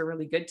clients are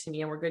really good to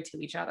me and we're good to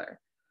each other.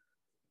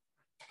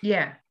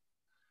 Yeah.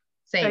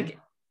 Same. Like,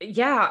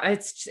 yeah,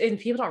 and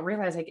people don't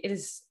realize, like,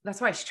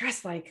 that's why I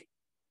stress, like,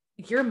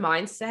 your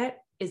mindset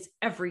is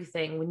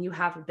everything when you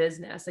have a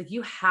business. Like,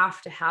 you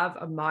have to have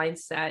a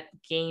mindset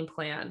game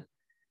plan,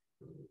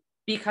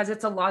 because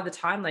it's a lot of the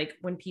time, like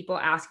when people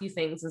ask you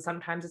things and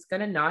sometimes it's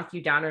going to knock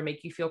you down or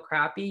make you feel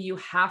crappy, you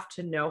have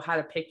to know how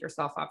to pick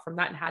yourself up from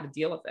that and how to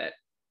deal with it.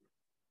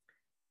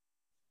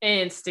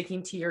 And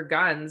sticking to your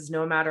guns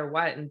no matter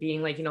what, and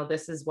being like, you know,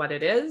 this is what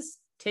it is.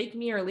 Take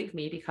me or leave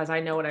me, because I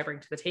know what I bring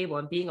to the table,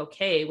 and being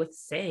okay with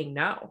saying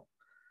no.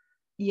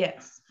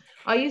 Yes.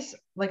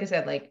 Like I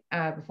said, like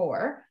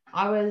before,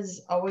 I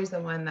was always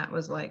the one that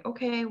was like,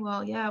 okay,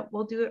 well, yeah,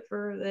 we'll do it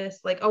for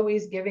this, like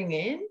always giving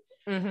in.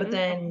 Mm-hmm. But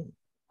then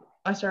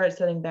I started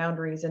setting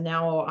boundaries, and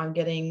now I'm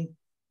getting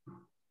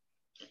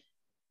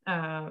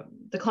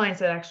the clients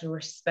that actually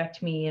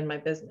respect me and my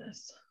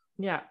business.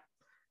 Yeah.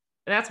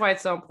 And that's why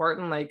it's so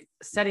important, like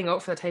setting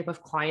out for the type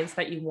of clients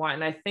that you want.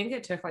 And I think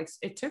it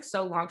took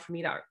so long for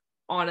me to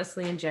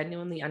honestly and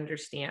genuinely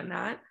understand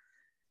that,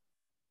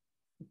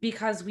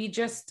 because it's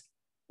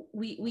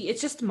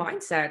just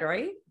mindset,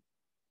 right?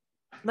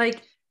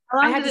 Like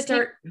I had to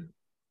start.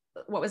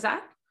 What was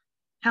that?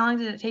 How long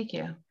did it take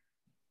you?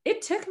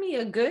 It took me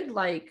a good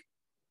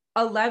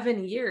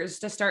 11 years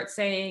to start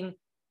saying,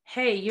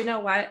 hey, you know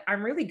what?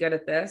 I'm really good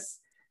at this.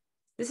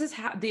 This is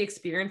the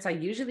experience I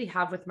usually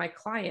have with my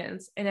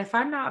clients. And if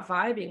I'm not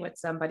vibing with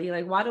somebody,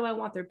 like, why do I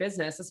want their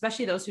business?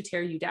 Especially those who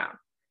tear you down.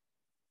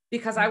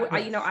 Because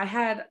I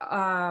had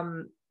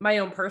my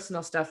own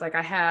personal stuff. Like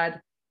I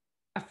had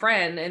a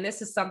friend, and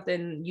this is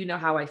something, you know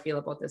how I feel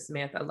about this,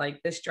 Samantha,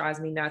 like this drives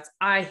me nuts.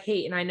 I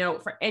hate, and I know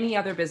for any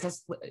other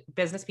business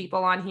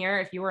people on here,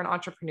 if you were an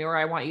entrepreneur,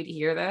 I want you to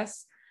hear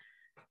this.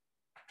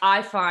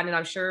 I find, and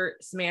I'm sure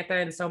Samantha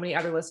and so many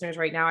other listeners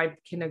right now, I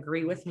can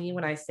agree with me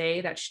when I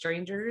say that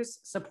strangers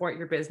support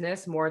your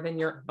business more than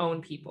your own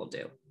people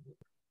do.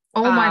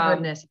 Oh my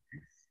goodness.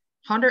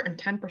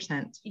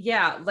 110%.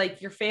 Yeah.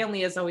 Like your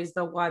family is always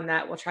the one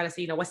that will try to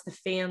say, you know, what's the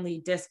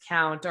family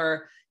discount?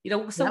 Or, you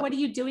know, so What are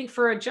you doing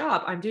for a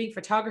job? I'm doing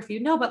photography.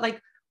 No, but like,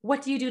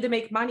 what do you do to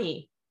make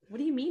money? What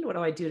do you mean? What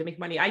do I do to make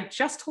money? I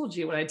just told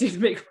you what I do to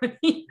make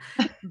money,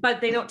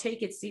 but they don't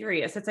take it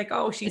serious. It's like,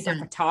 oh, she's a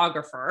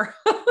photographer.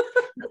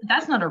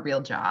 That's not a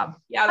real job.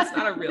 Yeah, that's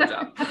not a real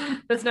job.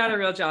 That's not a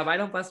real job. I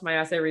don't bust my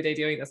ass every day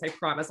doing this. I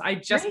promise. I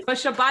just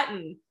push a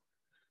button.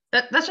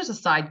 That's just a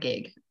side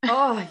gig.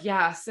 Oh,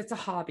 yes. It's a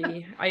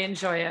hobby. I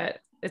enjoy it.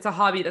 It's a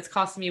hobby that's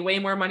costing me way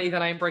more money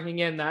than I'm bringing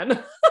in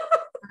then.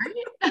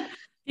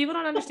 People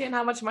don't understand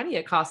how much money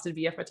it costs to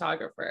be a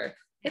photographer.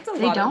 It's a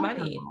lot of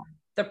money.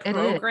 The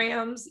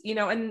programs, you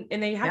know, and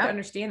they have to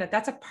understand that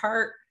that's a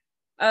part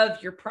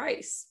of your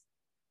price.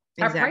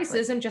 Exactly. Our price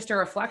isn't just a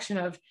reflection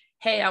of,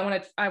 hey, I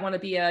want to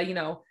be a, you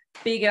know,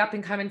 big up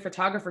and coming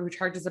photographer who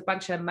charges a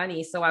bunch of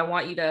money. So I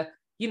want you to,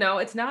 you know,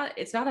 it's not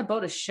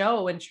about a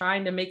show and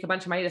trying to make a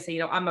bunch of money to say, you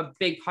know, I'm a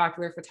big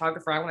popular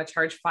photographer. I want to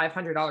charge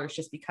 $500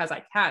 just because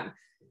I can.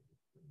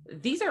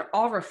 These are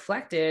all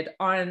reflected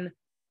on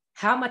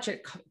how much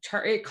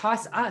it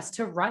costs us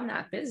to run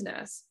that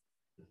business.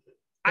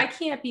 I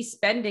can't be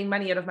spending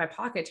money out of my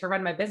pocket to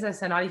run my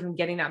business and not even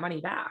getting that money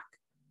back.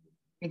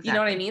 Exactly. You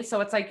know what I mean?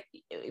 So it's like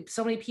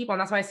so many people,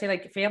 and that's why I say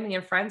like family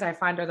and friends, I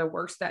find are the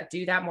worst that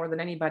do that more than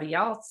anybody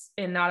else,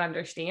 in not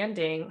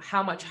understanding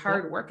how much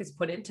hard work is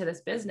put into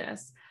this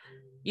business.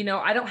 You know,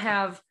 I don't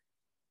have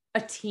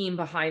a team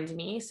behind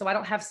me. So I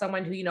don't have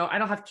someone who, you know, I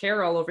don't have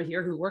Carol over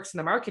here who works in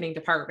the marketing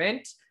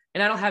department,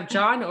 and I don't have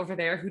John over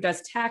there who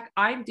does tech.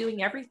 I'm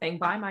doing everything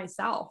by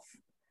myself.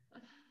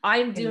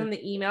 I'm doing the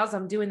emails,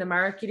 I'm doing the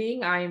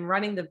marketing, I'm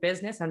running the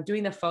business, I'm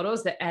doing the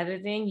photos, the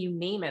editing, you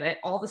name it.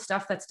 All the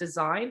stuff that's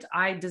designed,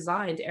 I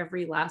designed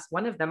every last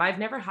one of them. I've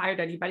never hired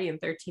anybody in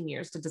 13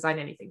 years to design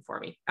anything for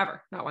me,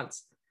 ever, not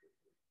once.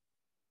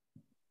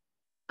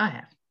 I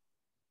have.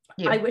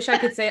 I wish I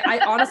could say, I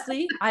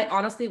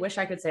honestly wish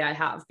I could say I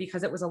have,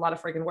 because it was a lot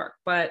of friggin' work,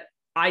 but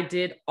I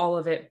did all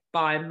of it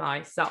by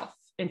myself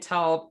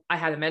until I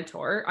had a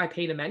mentor. I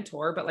paid a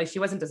mentor, but like she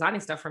wasn't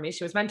designing stuff for me,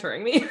 she was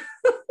mentoring me.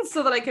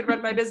 so that I could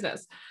run my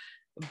business.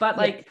 But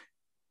like,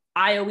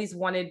 I always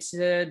wanted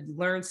to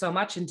learn so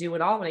much and do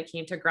it all when it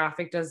came to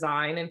graphic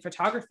design and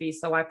photography.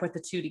 So I put the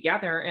two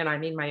together and I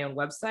made my own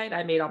website.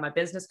 I made all my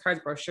business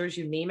cards, brochures,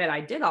 you name it.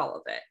 I did all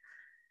of it.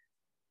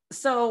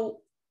 So,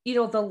 you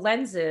know, the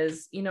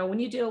lenses, you know, when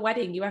you do a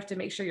wedding, you have to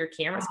make sure your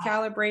camera's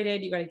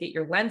calibrated. You got to get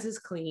your lenses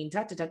cleaned,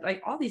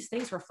 like all these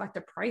things reflect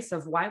the price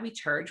of why we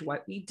charge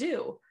what we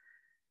do.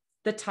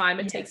 The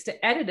time it takes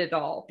to edit it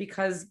all,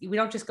 because we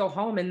don't just go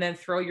home and then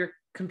throw your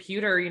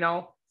computer, you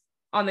know,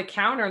 on the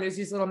counter and there's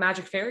these little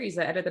magic fairies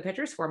that edit the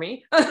pictures for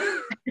me.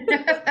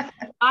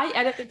 I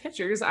edit the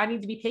pictures. I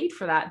need to be paid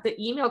for that.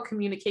 The email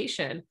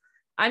communication,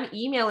 I'm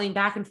emailing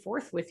back and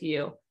forth with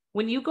you.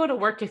 When you go to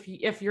work,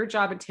 if your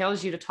job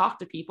entails you to talk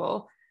to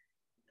people,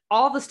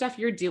 all the stuff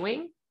you're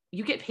doing,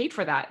 you get paid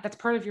for that. That's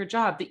part of your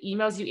job. The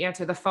emails you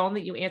answer, the phone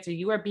that you answer,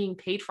 you are being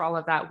paid for all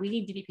of that. We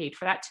need to be paid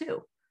for that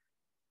too.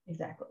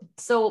 Exactly.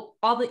 So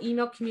all the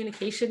email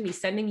communication, me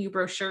sending you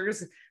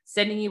brochures,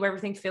 sending you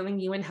everything, filling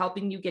you in,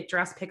 helping you get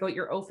dressed, pick out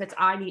your outfits,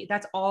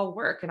 that's all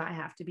work and I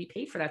have to be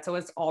paid for that. So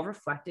it's all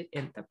reflected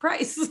in the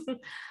price.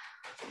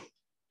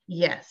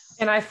 Yes.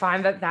 And I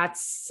find that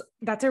that's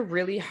a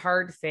really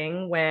hard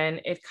thing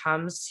when it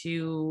comes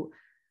to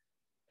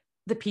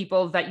the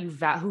people that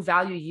who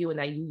value you and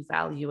that you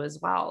value as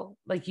well.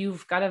 Like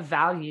you've got to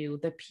value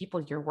the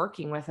people you're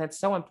working with. And it's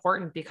so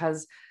important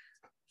because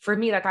for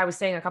me, like I was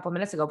saying a couple of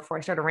minutes ago before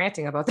I started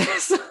ranting about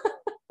this,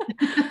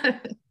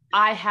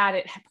 I had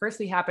it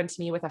personally happen to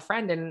me with a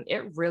friend and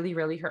it really,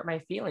 really hurt my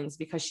feelings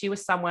because she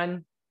was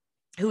someone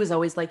who was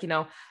always like, you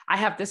know, I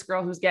have this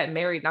girl who's getting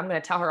married and I'm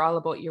going to tell her all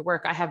about your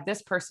work. I have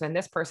this person and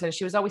this person. And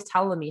she was always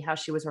telling me how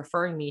she was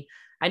referring me.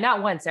 I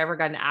not once ever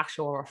got an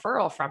actual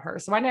referral from her.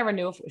 So I never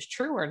knew if it was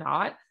true or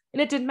not.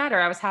 And it didn't matter.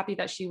 I was happy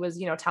that she was,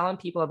 you know, telling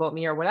people about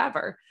me or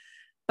whatever.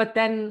 But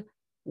then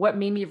what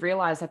made me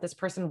realize that this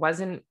person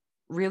wasn't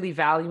really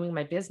valuing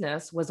my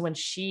business was when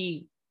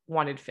she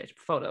wanted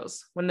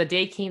photos. When the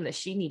day came that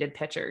she needed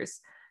pictures,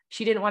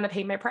 she didn't want to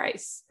pay my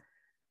price.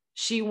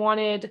 She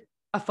wanted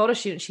a photo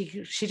shoot.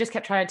 And she just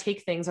kept trying to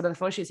take things out of the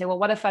photo shoot and say, well,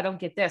 what if I don't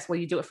get this? Will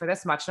you do it for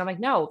this much? And I'm like,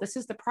 no, this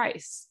is the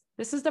price.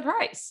 This is the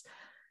price.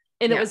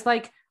 And it was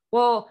like,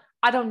 well,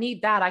 I don't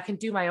need that. I can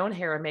do my own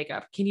hair and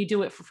makeup. Can you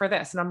do it for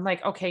this? And I'm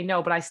like, okay,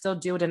 no, but I still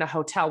do it in a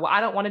hotel. Well, I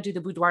don't want to do the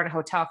boudoir in a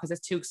hotel because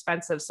it's too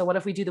expensive. So what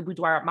if we do the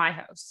boudoir at my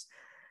house?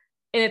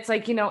 And it's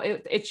like, you know,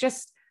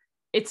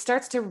 it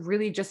starts to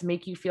really just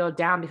make you feel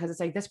down because it's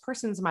like, this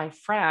person's my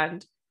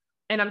friend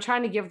and I'm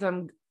trying to give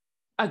them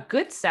a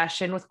good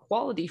session with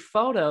quality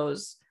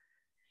photos.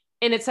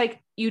 And it's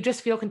like, you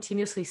just feel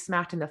continuously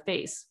smacked in the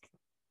face.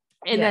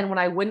 And then when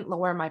I wouldn't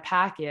lower my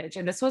package,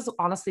 and this was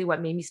honestly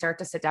what made me start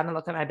to sit down and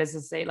look at my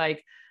business and say,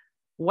 like,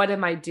 what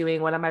am I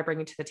doing? What am I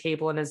bringing to the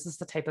table? And is this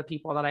the type of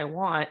people that I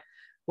want?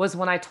 Was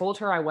when I told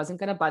her I wasn't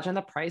going to budge on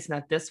the price and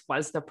that this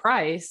was the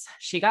price,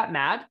 she got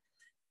mad.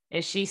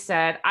 And she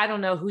said, I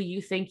don't know who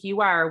you think you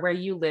are, where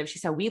you live. She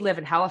said, we live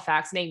in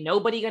Halifax and ain't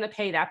nobody going to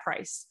pay that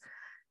price.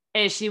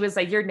 And she was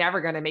like, you're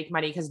never going to make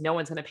money because no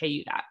one's going to pay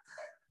you that.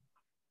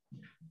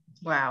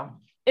 Wow.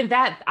 And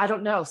that, I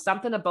don't know,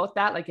 something about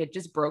that, like it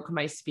just broke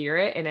my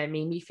spirit and it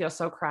made me feel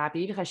so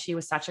crappy because she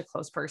was such a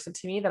close person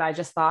to me that I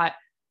just thought,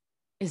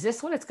 is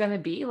this what it's going to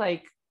be?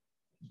 Like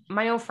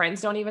my own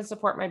friends don't even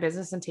support my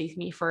business and take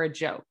me for a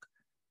joke.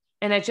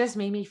 And it just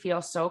made me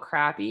feel so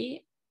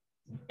crappy.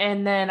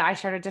 And then I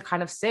started to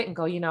kind of sit and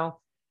go, you know,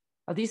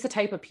 are these the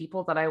type of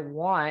people that I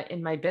want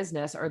in my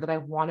business or that I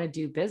want to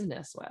do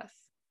business with?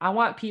 I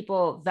want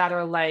people that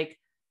are like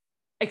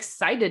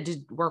excited to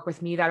work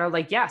with me, that are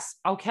like, yes,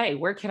 okay,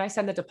 where can I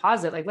send the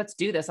deposit? Like, let's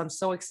do this. I'm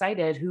so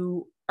excited,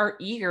 who are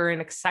eager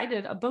and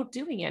excited about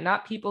doing it,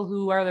 not people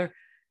who are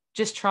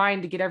just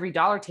trying to get every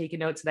dollar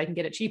taken out so they can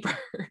get it cheaper.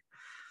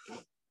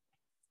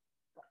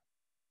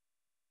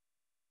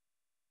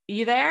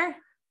 You there?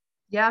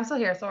 Yeah, I'm still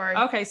here. Sorry.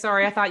 Okay,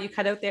 sorry. I thought you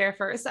cut out there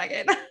for a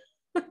second.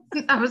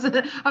 I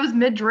was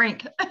mid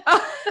drink.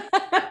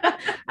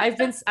 I've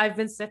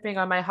been sipping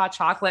on my hot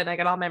chocolate and I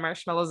got all my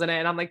marshmallows in it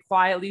and I'm like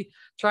quietly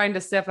trying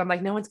to sip. I'm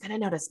like, no one's gonna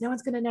notice. No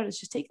one's gonna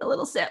notice. Just take a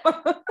little sip.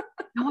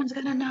 No one's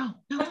gonna know.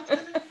 No one's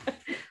gonna know.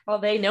 Well,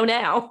 they know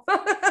now.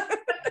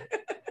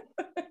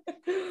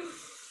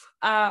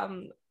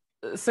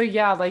 So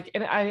yeah, like,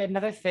 and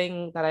another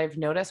thing that I've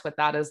noticed with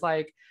that is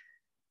like,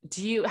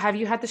 have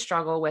you had the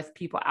struggle with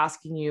people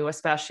asking you,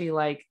 especially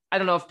like, I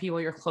don't know if people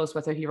you're close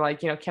with, if you're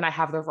like, you know, can I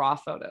have the raw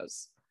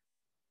photos?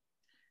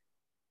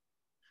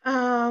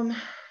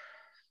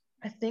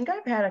 I think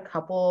I've had a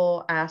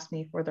couple ask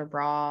me for the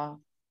raw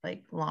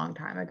like long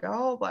time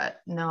ago, but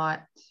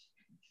not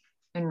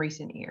in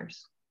recent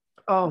years.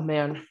 Oh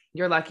man,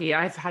 you're lucky.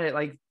 I've had it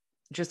like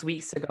just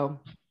weeks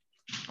ago.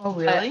 Oh,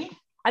 really?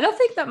 I don't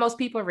think that most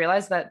people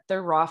realize that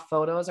their raw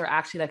photos are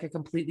actually like a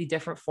completely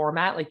different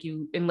format. Like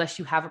unless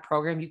you have a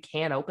program, you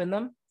can't open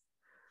them.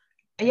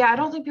 Yeah, I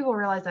don't think people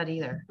realize that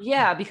either.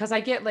 Yeah, because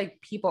I get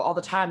like people all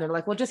the time. They're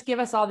like, well, just give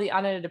us all the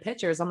unedited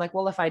pictures. I'm like,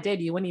 well, if I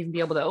did, you wouldn't even be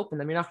able to open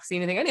them. You're not going to see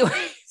anything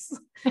anyways.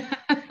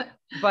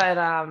 But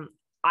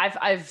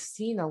I've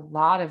seen a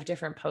lot of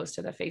different posts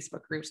in the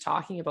Facebook groups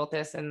talking about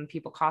this, and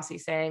people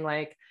constantly saying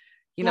like,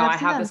 you know, I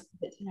have this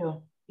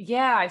too.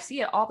 Yeah, I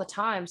see it all the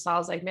time. So I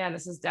was like, man,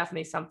 this is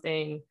definitely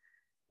something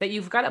that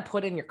you've got to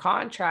put in your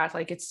contract.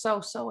 Like it's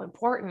so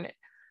important.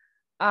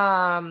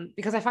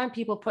 Because I find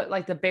people put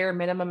like the bare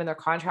minimum in their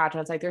contract,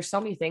 and it's like there's so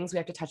many things we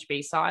have to touch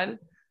base on.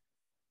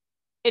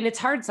 And it's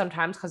hard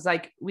sometimes because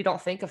like we don't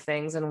think of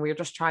things and we're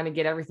just trying to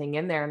get everything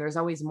in there, and there's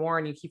always more,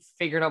 and you keep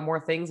figuring out more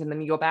things, and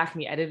then you go back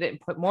and you edit it and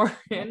put more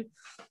in.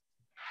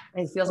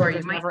 It feels like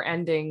there's never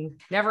ending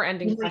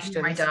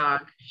questions. My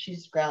dog,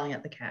 she's growling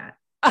at the cat.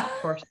 Of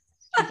course,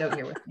 she's out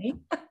here with me.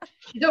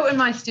 She's out in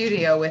my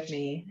studio with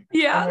me.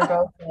 Yeah. And we're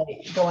both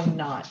like going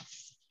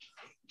nuts.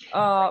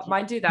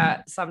 Mine do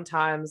that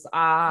sometimes.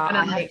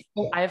 I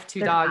have two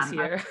dogs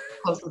here.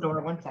 Close the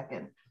door 1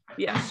 second.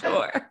 Yeah,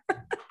 sure.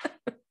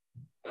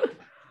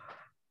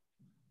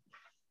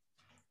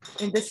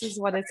 And this is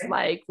what it's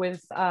like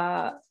with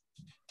the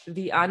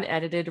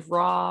unedited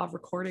raw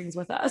recordings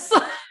with us.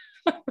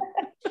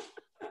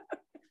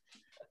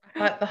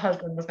 But the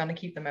husband was going to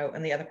keep them out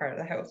in the other part of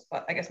the house,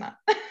 but I guess not.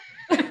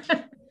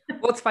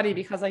 Well, it's funny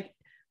because like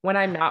when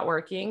I'm not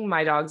working,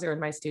 my dogs are in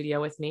my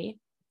studio with me.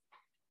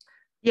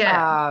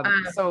 Yeah.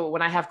 So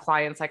when I have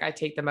clients, like I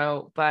take them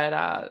out,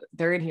 but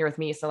they're in here with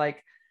me. So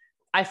like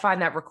I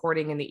find that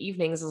recording in the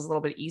evenings is a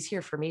little bit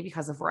easier for me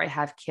because of where I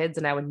have kids,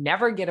 and I would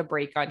never get a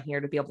break on here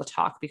to be able to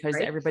talk because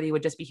everybody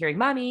would just be hearing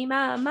mommy,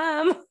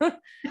 mom.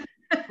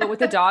 But with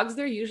the dogs,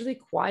 they're usually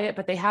quiet,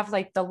 but they have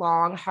like the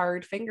long,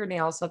 hard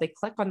fingernails. So they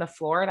click on the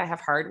floor, and I have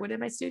hardwood in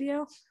my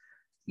studio.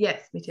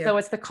 Yes, me too. So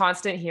it's the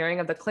constant hearing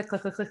of the click,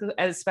 click, click, click, click,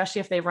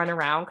 especially if they run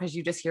around, because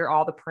you just hear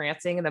all the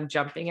prancing and them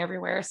jumping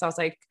everywhere. So I was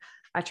like,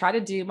 I try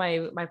to do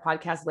my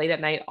podcast late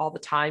at night all the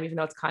time, even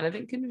though it's kind of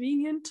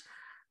inconvenient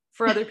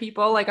for other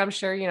people. Like I'm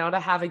sure, you know, to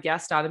have a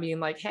guest on and being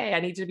like, hey, I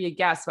need you to be a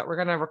guest, but we're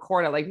going to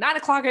record at like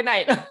 9:00 at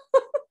night.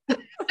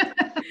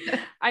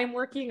 I'm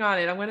working on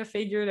it. I'm going to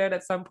figure it out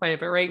at some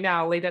point, but right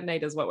now late at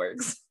night is what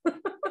works.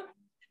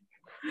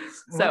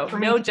 So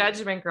no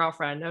judgment,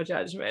 girlfriend, no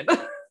judgment.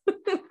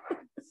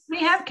 We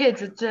have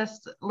kids. It's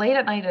just late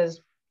at night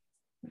is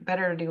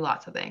better to do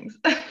lots of things.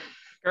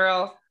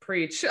 Girl,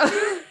 preach.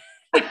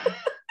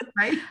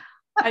 Right?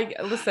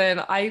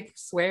 I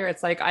swear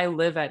it's like I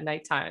live at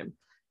nighttime.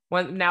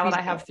 Now that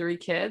I have 3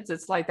 kids,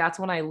 it's like that's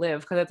when I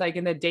live, because it's like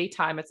in the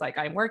daytime it's like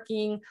I'm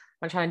working,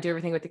 I'm trying to do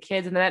everything with the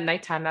kids, and then at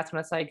nighttime that's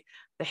when it's like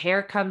the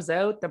hair comes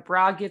out, the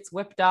bra gets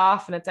whipped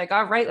off, and it's like,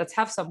 all right, let's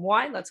have some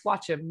wine, let's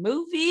watch a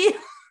movie.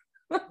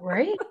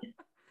 Right?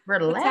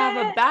 Relax. Let's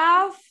have a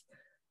bath.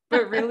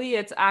 But really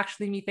it's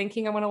actually me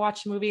thinking I want to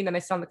watch a movie, and then I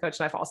sit on the couch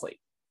and I fall asleep.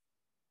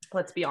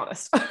 Let's be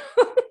honest.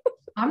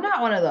 I'm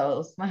not one of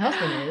those. My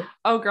husband is.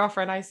 Oh,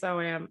 girlfriend, I so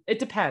am. It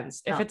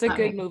depends. If it's a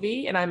good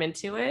movie and I'm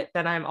into it,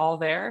 then I'm all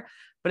there.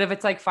 But if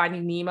it's like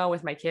Finding Nemo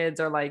with my kids,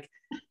 or like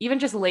even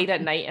just late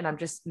at night and I'm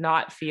just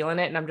not feeling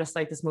it and I'm just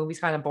like, this movie's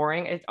kind of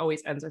boring, it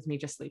always ends with me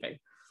just sleeping.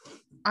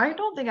 I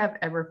don't think I've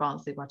ever fallen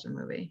asleep watching a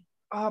movie.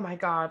 Oh my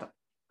God.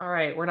 All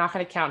right. We're not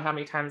going to count how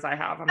many times I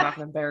have. I'm not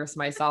going to embarrass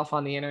myself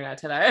on the internet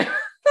today.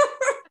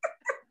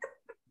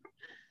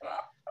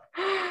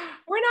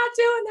 We're not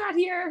doing that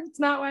here. It's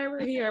not why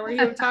we're here. We're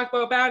here to talk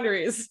about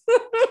boundaries.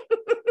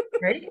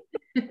 Right?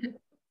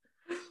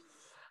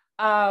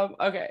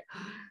 Okay.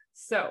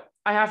 So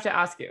I have to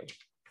ask you,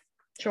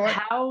 sure,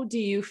 how do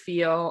you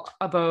feel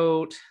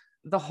about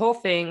the whole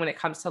thing when it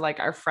comes to like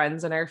our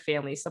friends and our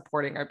family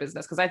supporting our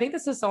business? Because I think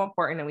this is so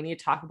important and we need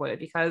to talk about it,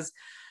 because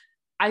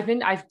I've been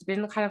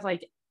kind of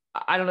like,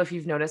 I don't know if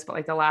you've noticed, but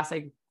like the last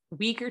like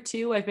week or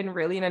two, I've been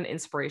really in an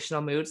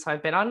inspirational mood. So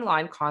I've been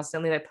online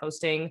constantly, like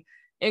posting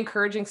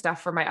encouraging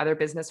stuff for my other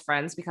business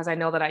friends, because I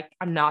know that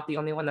I'm not the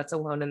only one that's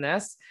alone in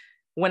this.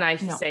 When I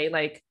say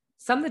like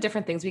some of the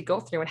different things we go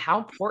through and how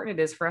important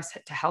it is for us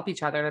to help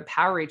each other and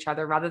empower each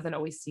other, rather than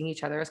always seeing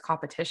each other as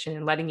competition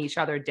and letting each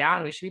other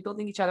down. We should be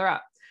building each other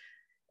up.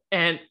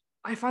 And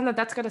I find that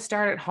that's going to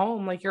start at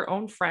home. Like your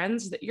own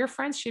friends, that your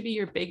friends should be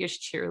your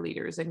biggest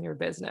cheerleaders in your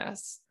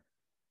business.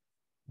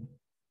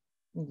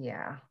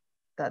 Yeah,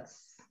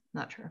 that's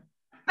not true.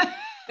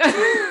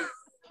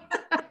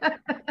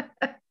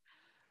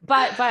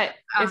 But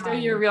if they're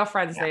your real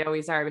friends, they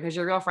always are, because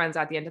your real friends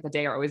at the end of the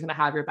day are always going to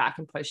have your back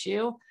and push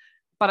you.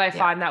 But I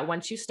find that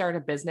once you start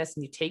a business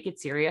and you take it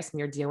serious and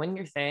you're doing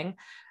your thing,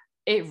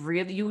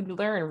 you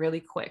learn really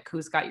quick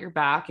who's got your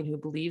back and who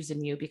believes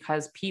in you,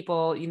 because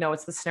people, you know,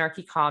 it's the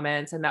snarky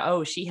comments and the,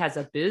 oh, she has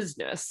a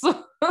business.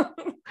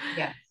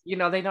 Yeah. You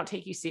know, they don't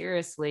take you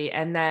seriously.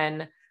 And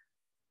then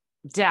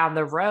down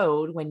the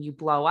road, when you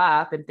blow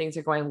up and things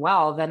are going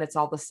well, then it's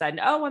all of a sudden,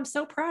 oh, I'm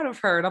so proud of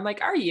her. And I'm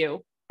like, are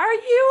you? Are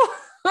you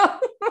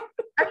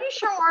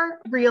sure?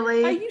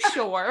 Really? Are you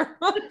sure?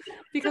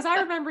 Because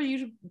I remember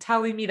you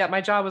telling me that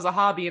my job was a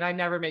hobby and I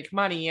never make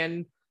money.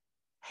 And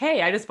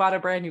hey, I just bought a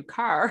brand new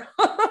car.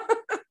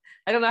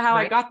 I don't know how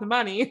I got the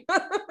money.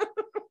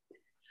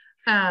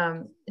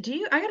 I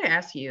gotta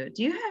ask you,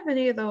 do you have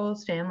any of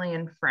those family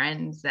and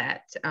friends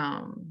that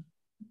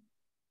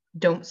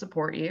don't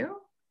support you?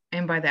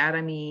 And by that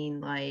I mean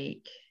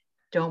like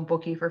don't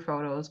book you for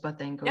photos, but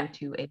then go Yeah.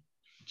 to a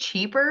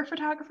cheaper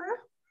photographer?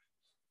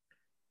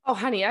 Oh,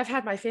 honey, I've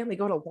had my family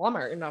go to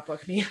Walmart and not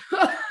book me.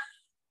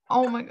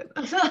 Oh my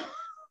goodness.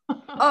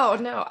 Oh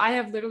no, I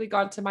have literally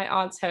gone to my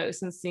aunt's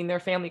house and seen their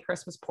family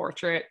Christmas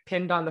portrait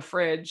pinned on the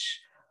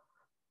fridge.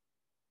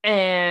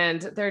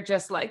 And they're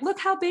just like, look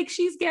how big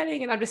she's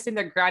getting. And I'm just sitting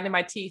there grinding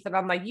my teeth. And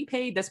I'm like, you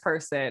paid this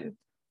person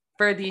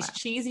for these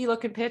cheesy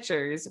looking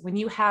pictures when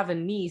you have a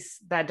niece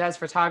that does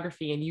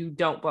photography and you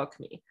don't book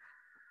me.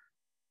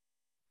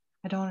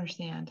 I don't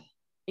understand.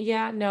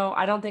 Yeah, no,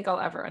 I don't think I'll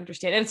ever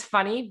understand. And it's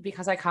funny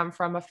because I come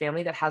from a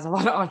family that has a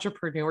lot of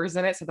entrepreneurs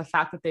in it. So the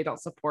fact that they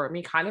don't support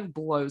me kind of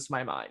blows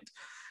my mind,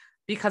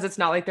 because it's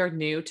not like they're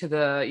new to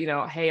the, you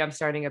know, hey, I'm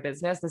starting a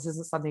business. This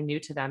isn't something new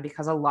to them,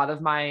 because a lot of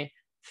my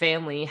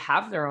family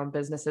have their own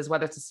businesses,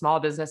 whether it's a small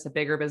business, a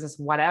bigger business,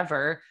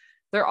 whatever.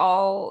 They're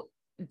all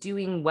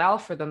doing well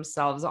for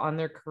themselves on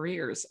their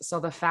careers. So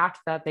the fact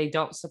that they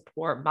don't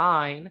support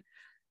mine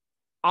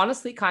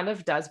honestly kind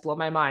of does blow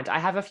my mind. I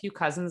have a few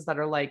cousins that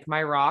are like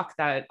my rock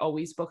that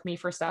always book me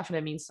for stuff. And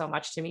it means so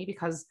much to me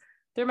because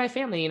they're my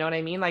family. You know what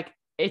I mean? Like,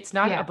 it's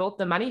not about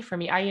the money for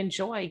me. I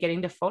enjoy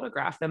getting to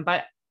photograph them,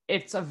 but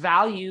it's a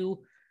value.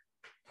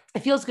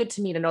 It feels good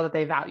to me to know that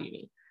they value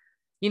me.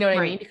 You know what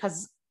I mean?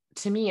 Because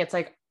to me, it's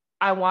like,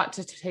 I want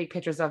to take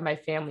pictures of my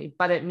family,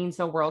 but it means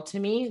the world to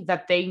me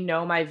that they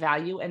know my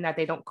value and that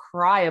they don't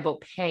cry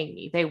about paying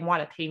me. They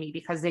want to pay me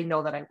because they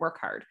know that I work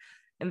hard.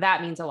 And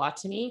that means a lot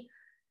to me.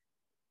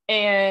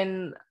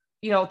 And,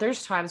 you know,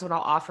 there's times when I'll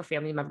offer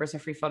family members a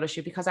free photo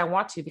shoot because I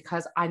want to,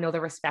 because I know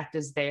the respect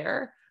is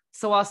there.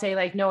 So I'll say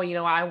like, no, you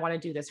know, I want to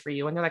do this for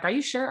you. And they're like, are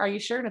you sure? Are you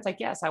sure? And it's like,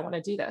 yes, I want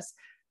to do this.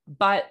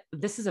 But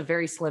this is a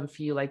very slim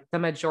few. Like, the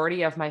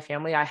majority of my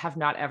family, I have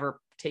not ever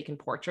taken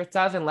portraits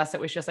of, unless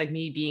it was just like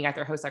me being at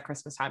their house at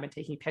Christmas time and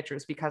taking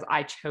pictures because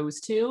I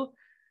chose to.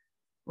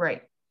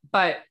 Right.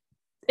 But,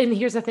 and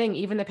here's the thing,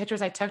 even the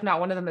pictures I took, not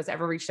one of them has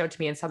ever reached out to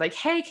me and said like,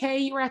 hey, Kay,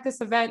 you were at this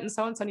event and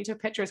so-and-so, and you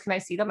took pictures. Can I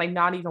see them? Like,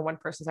 not even one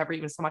person's ever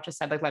even so much as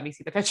said, like, let me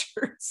see the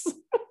pictures.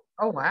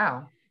 Oh,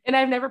 wow. And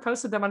I've never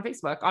posted them on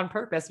Facebook on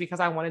purpose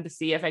because I wanted to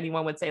see if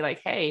anyone would say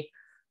like, hey,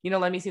 you know,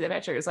 let me see the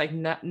pictures. Like,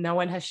 no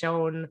one has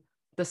shown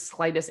the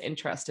slightest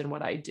interest in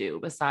what I do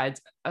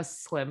besides a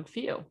slim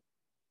few.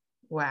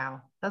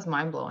 Wow. That's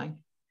mind blowing.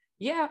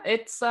 Yeah.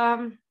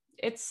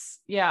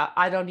 Yeah,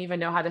 I don't even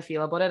know how to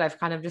feel about it. I've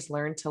kind of just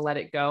learned to let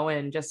it go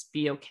and just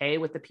be okay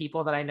with the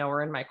people that I know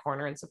are in my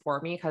corner and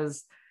support me.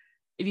 Because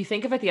if you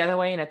think of it the other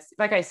way, and it's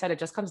like I said, it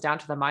just comes down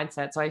to the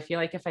mindset. So I feel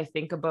like if I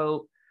think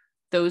about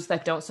those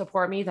that don't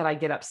support me, that I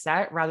get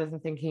upset rather than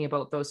thinking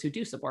about those who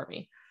do support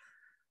me.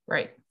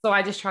 Right. So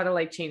I just try to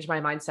like change my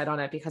mindset on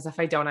it, because if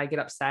I don't, I get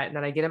upset and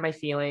then I get in my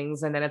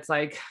feelings, and then it's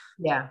like,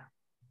 yeah,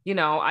 you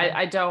know,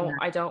 I don't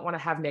want to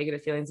have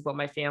negative feelings about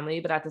my family,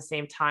 but at the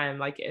same time,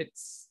 like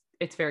it's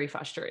very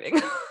frustrating.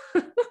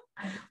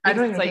 I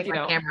don't even take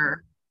my camera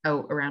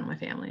out around my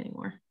family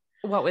anymore.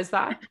 What was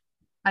that?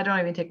 I don't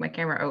even take my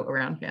camera out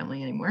around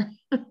family anymore.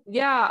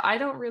 Yeah, I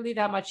don't really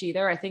that much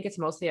either. I think it's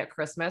mostly at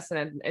Christmas,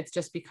 and it's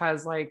just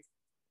because like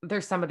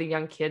there's some of the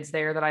young kids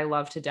there that I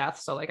love to death.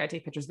 So like I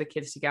take pictures of the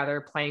kids together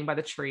playing by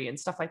the tree and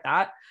stuff like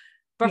that.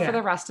 But for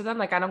the rest of them,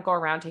 like I don't go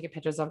around taking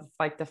pictures of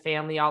like the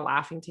family all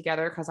laughing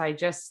together, because I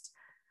just,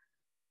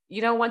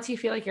 you know, once you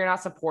feel like you're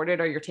not supported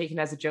or you're taken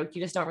as a joke,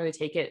 you just don't really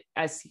take it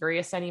as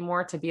serious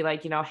anymore to be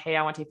like, you know, hey,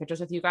 I want to take pictures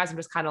with you guys. I'm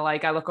just kind of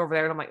like, I look over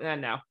there and I'm like,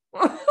 no.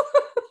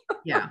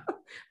 Yeah. I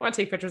want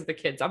to take pictures of the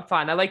kids. I'm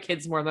fine. I like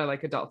kids more than I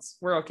like adults.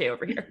 We're okay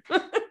over here.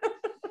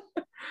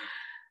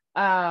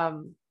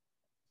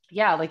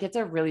 Yeah, like it's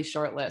a really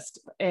short list,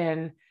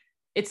 and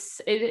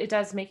it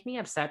does make me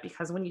upset,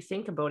 because when you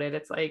think about it,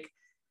 it's like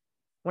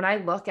when I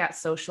look at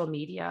social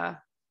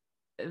media,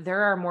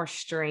 there are more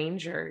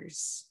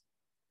strangers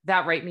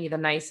that write me the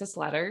nicest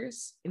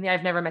letters. And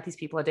I've never met these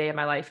people a day in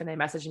my life, and they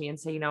message me and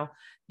say, you know,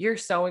 you're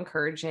so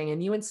encouraging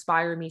and you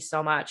inspire me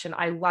so much, and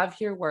I love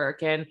your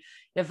work, and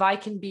if I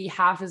can be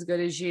half as good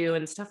as you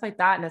and stuff like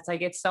that. And it's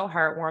like, it's so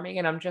heartwarming,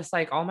 and I'm just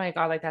like, oh my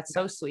God, like that's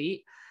so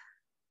sweet.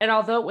 And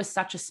although it was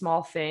such a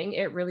small thing,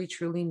 it really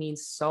truly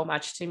means so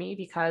much to me,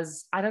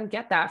 because I don't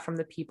get that from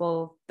the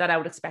people that I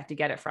would expect to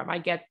get it from. I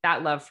get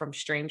that love from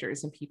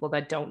strangers and people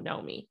that don't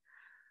know me.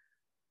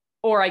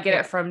 Or I get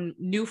it from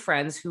new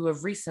friends who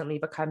have recently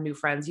become new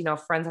friends, you know,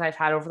 friends that I've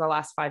had over the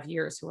last 5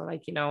 years who are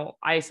like, you know,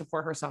 I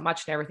support her so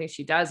much and everything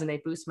she does, and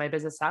they boost my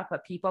business up.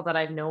 But people that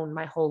I've known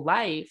my whole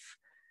life,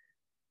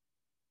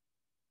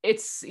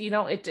 it's, you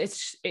know,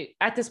 it's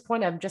at this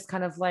point, I'm just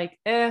kind of like,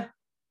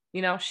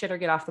 you know, shit or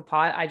get off the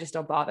pot. I just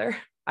don't bother.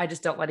 I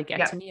just don't let it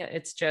get to me.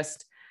 It's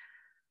just,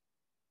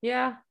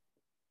 I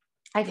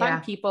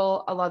find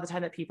people, a lot of the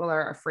time, that people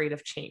are afraid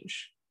of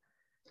change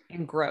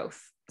and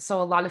growth.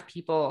 So a lot of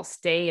people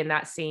stay in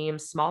that same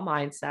small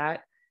mindset.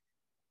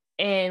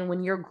 And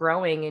when you're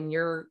growing and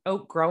you're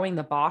outgrowing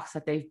the box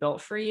that they've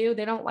built for you,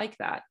 they don't like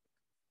that.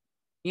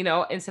 You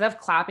know, instead of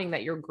clapping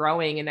that you're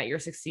growing and that you're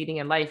succeeding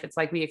in life, it's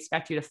like we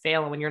expect you to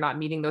fail. And when you're not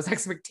meeting those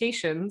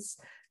expectations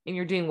and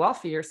you're doing well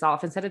for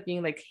yourself, instead of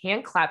being like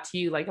hand clap to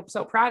you, like, I'm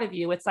so proud of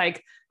you, it's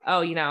like,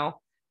 oh, you know,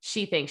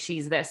 she thinks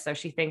she's this, so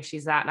she thinks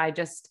she's that.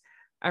 And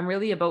I'm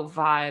really about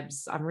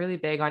vibes. I'm really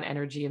big on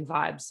energy and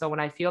vibes. So when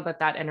I feel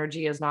that that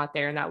energy is not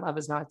there and that love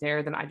is not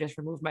there, then I just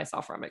remove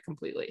myself from it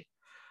completely.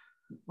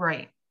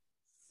 Right.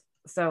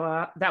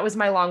 So that was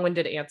my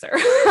long-winded answer.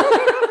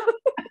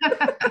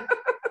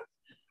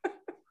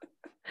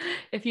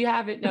 If you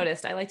haven't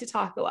noticed, I like to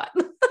talk a lot.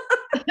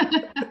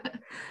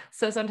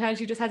 So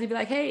sometimes you just have to be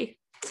like, hey,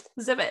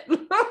 zip it.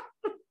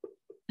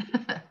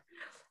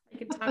 I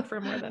can talk for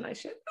more than I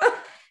should.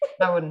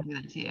 I wouldn't do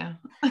that to you.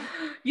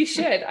 You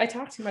should. I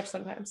talk too much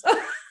sometimes.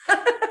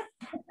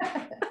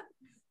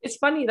 It's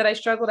funny that I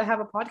struggle to have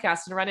a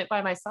podcast and run it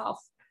by myself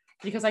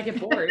because I get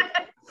bored.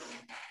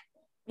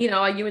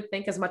 You would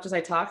think as much as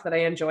I talk that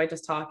I enjoy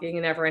just talking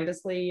and never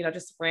endlessly,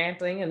 just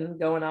ranting and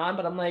going on.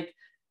 But I'm like,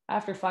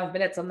 after 5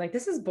 minutes, I'm like,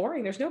 this is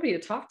boring. There's nobody to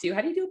talk to.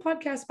 How do you do a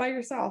podcast by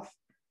yourself?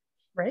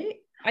 Right.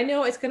 I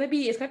know it's going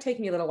to take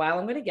me a little while.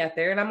 I'm going to get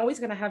there, and I'm always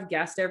going to have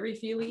guests every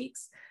few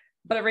weeks.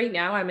 But right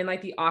now I'm in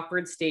like the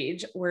awkward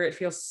stage where it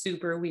feels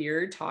super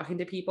weird talking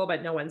to people,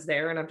 but no one's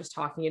there. And I'm just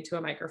talking into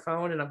a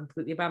microphone and I'm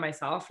completely by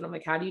myself. And I'm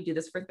like, how do you do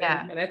this for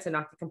 30 minutes and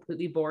not get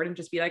completely bored and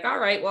just be like, all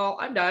right, well,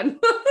 I'm done.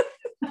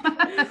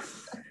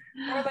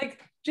 Or like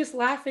just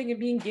laughing and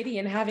being giddy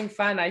and having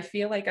fun. I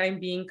feel like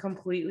I'm being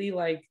completely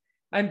like,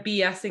 I'm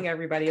BSing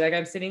everybody. Like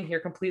I'm sitting here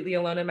completely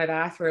alone in my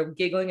bathroom,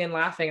 giggling and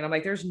laughing. And I'm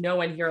like, there's no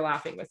one here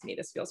laughing with me.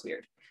 This feels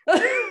weird.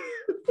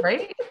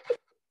 Right?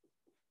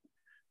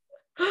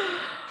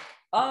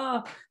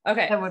 Oh,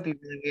 okay. That would be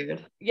really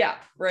weird. Yeah,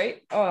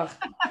 right. Oh.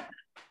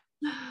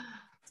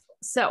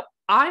 So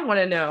I want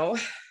to know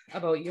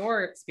about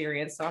your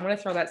experience. So I'm going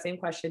to throw that same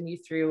question you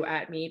threw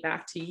at me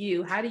back to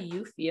you. How do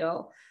you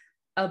feel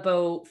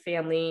about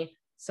family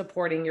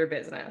supporting your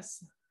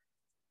business?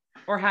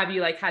 Or have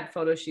you like had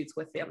photo shoots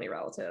with family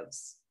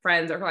relatives,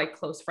 friends, or like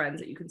close friends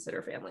that you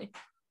consider family?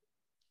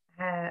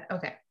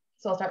 Okay.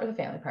 So I'll start with the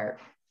family part.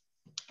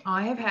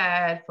 I have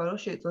had photo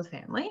shoots with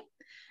family.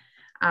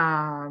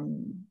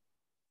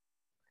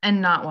 And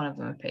not one of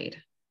them have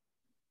paid.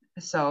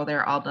 So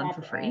they're all done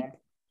for free.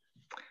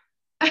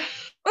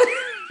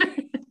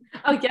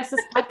 Oh, yes,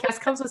 this podcast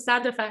comes with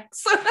sound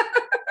effects.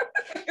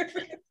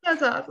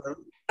 That's awesome.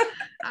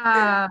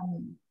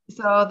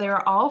 So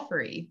they're all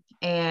free.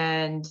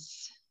 And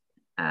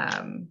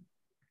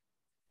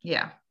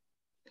yeah,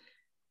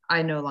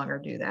 I no longer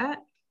do that,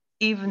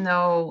 even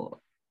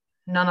though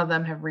none of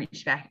them have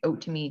reached back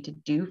out to me to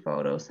do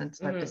photos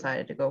since I've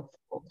decided to go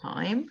full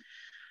time.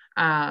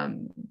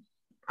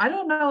 I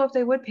don't know if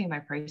they would pay my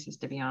prices,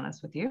 to be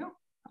honest with you.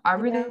 I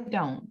really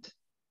don't.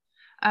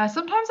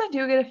 Sometimes I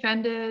do get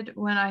offended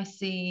when I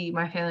see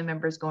my family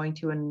members going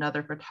to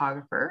another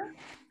photographer.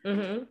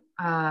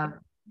 But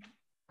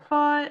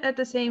at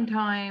the same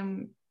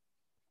time,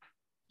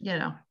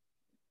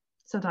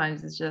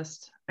 sometimes it's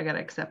just, I got to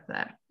accept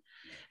that.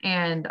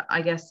 And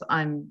I guess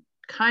I'm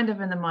kind of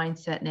in the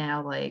mindset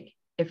now, like,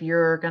 if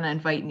you're going to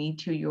invite me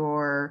to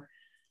your,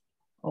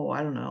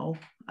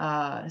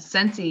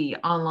 Scentsy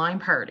online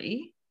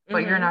party,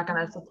 but you're not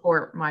going to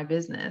support my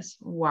business,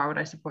 why would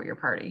I support your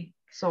party?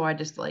 So I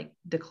just like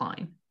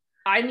decline.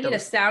 I need a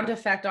sound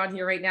effect on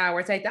here right now where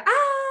it's like the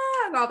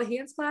and all the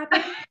hands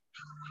clapping.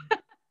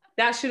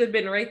 That should have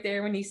been right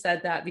there when you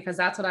said that, because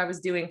that's what I was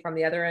doing from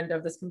the other end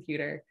of this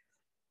computer.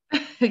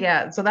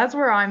 Yeah, so that's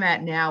where I'm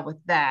at now with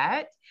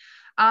that.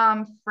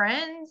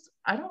 Friends,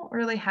 I don't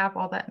really have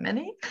all that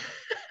many.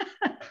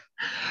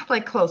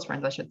 Like close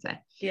friends, I should say.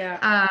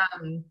 Yeah.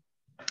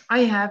 I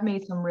have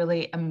made some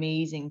really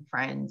amazing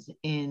friends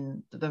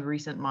in the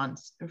recent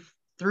months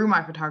through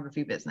my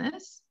photography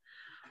business.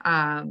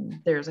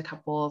 There's a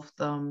couple of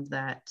them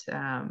that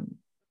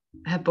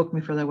have booked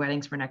me for their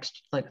weddings for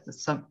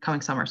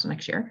coming summer, so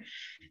next year.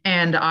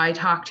 And I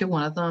talk to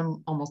one of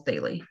them almost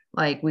daily.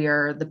 Like, we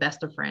are the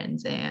best of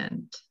friends,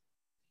 and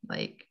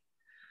like,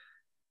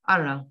 I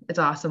don't know, it's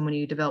awesome when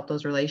you develop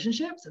those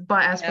relationships.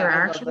 But as for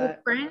actual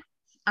friends,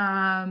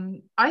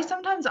 I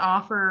sometimes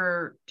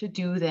offer to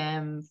do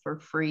them for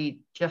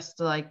free, just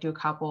to like do a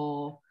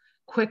couple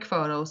quick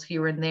photos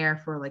here and there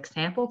for like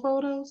sample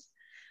photos.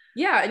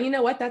 Yeah. And you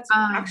know what? That's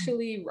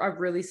actually a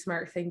really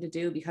smart thing to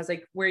do, because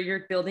like where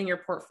you're building your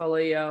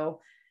portfolio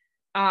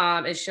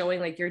is showing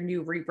like your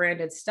new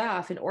rebranded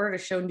stuff. In order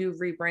to show new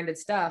rebranded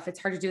stuff, it's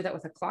hard to do that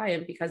with a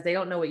client because they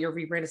don't know what your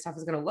rebranded stuff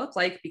is going to look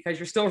like because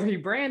you're still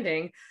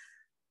rebranding.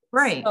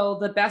 Right. So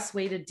the best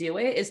way to do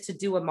it is to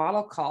do a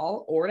model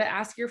call or to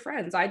ask your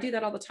friends. I do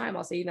that all the time.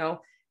 I'll say,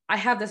 I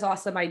have this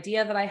awesome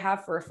idea that I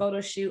have for a photo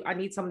shoot. I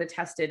need someone to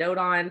test it out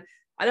on.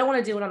 I don't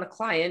want to do it on a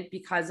client,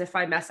 because if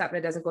I mess up and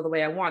it doesn't go the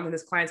way I want, then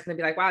this client's going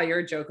to be like, wow, you're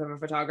a joke of a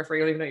photographer.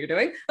 You don't even know what you're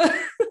doing.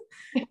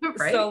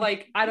 Right. So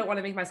like, I don't want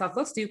to make myself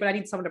look stupid. I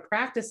need someone to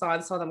practice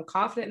on so that I'm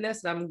confident in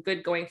this and I'm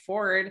good going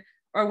forward,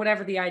 or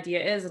whatever the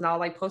idea is. And I'll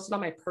like post it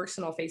on my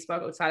personal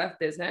Facebook outside of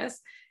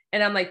business.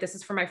 And I'm like, this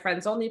is for my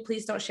friends only.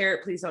 Please don't share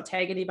it. Please don't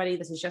tag anybody.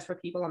 This is just for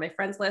people on my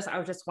friends list. I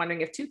was just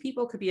wondering if 2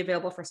 people could be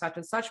available for such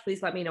and such.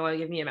 Please let me know and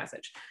give me a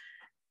message.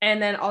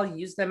 And then I'll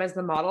use them as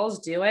the models,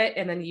 do it,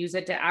 and then use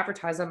it to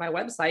advertise on my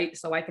website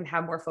so I can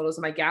have more photos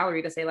in my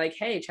gallery to say like,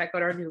 hey, check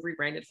out our new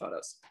rebranded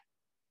photos.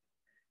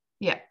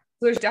 Yeah.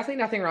 So there's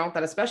definitely nothing wrong with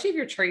that, especially if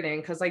you're trading,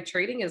 because like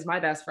trading is my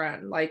best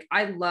friend. Like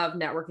I love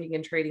networking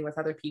and trading with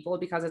other people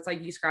because it's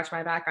like you scratch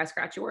my back, I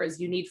scratch yours.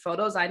 You need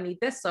photos, I need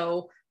this.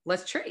 So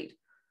let's trade.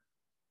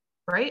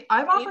 Right.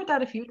 I've offered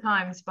that a few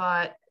times,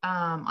 but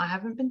I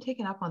haven't been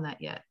taken up on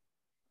that yet.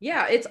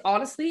 Yeah, it's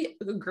honestly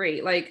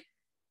great. Like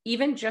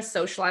even just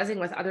socializing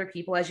with other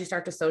people as you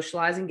start to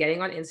socialize and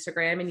getting on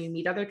Instagram and you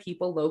meet other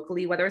people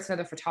locally, whether it's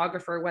another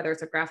photographer, whether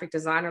it's a graphic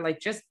designer, like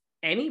just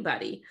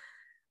anybody.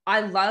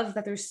 I love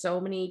that there's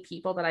so many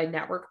people that I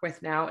network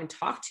with now and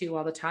talk to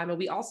all the time. And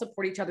we all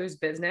support each other's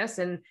business.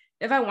 And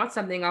if I want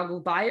something, I'll go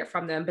buy it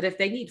from them. But if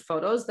they need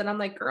photos, then I'm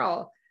like,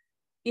 girl,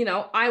 you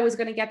know, I was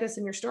going to get this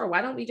in your store.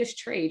 Why don't we just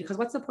trade? Because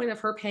what's the point of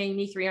her paying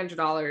me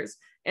 $300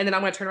 and then I'm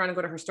going to turn around and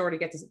go to her store to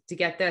get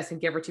this and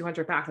give her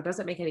 200 back? That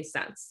doesn't make any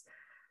sense.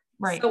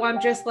 Right. So I'm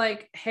just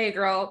like, hey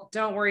girl,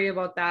 don't worry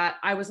about that.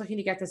 I was looking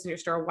to get this in your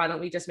store. Why don't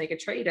we just make a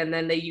trade? And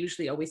then they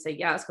usually always say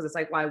yes. Cause it's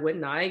like, why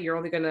wouldn't I? I'm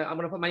going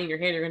to put money in your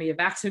hand. You're going to give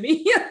back to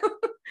me.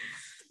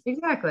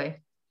 Exactly.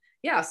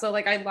 Yeah. So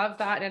like, I love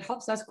that. And it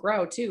helps us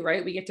grow too,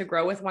 right? We get to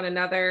grow with one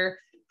another,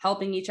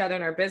 helping each other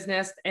in our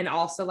business. And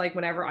also like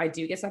whenever I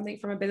do get something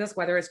from a business,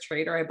 whether it's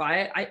trade or I buy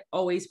it, I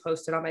always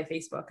post it on my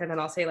Facebook. And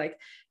then I'll say like,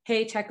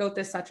 hey, check out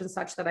this such and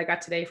such that I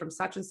got today from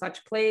such and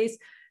such place.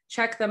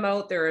 Check them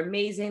out. They're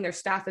amazing. Their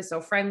staff is so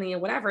friendly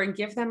and whatever, and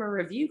give them a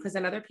review because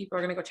then other people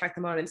are going to go check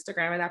them out on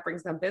Instagram and that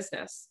brings them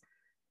business.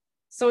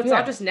 So it's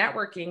all just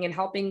networking and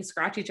helping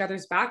scratch each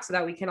other's back so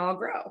that we can all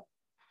grow.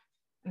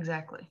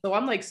 Exactly. So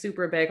I'm like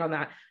super big on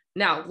that.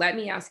 Now, let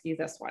me ask you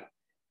this one.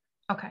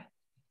 Okay.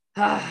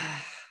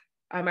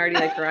 I'm already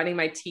like grinding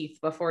my teeth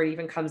before it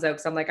even comes out.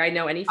 Cause I'm like, I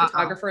know any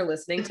photographer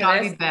listening to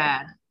this. Be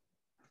bad.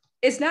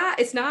 It's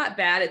not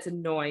bad. It's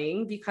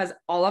annoying because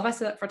all of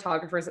us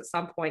photographers at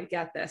some point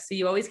get this. So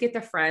you always get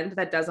the friend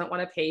that doesn't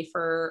want to pay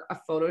for a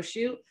photo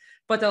shoot,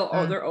 but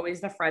they're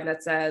always the friend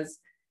that says,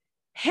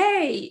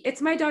 hey,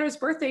 it's my daughter's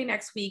birthday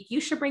next week.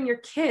 You should bring your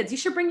kids. You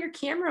should bring your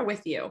camera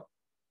with you.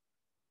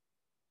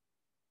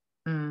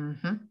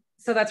 Mm-hmm.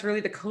 So that's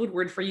really the code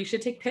word for you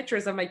should take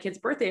pictures of my kid's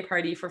birthday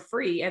party for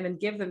free and then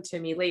give them to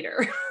me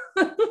later.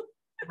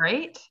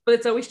 Right. But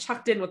it's always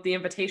chucked in with the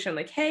invitation,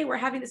 like, hey, we're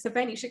having this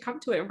event. You should come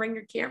to it and bring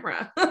your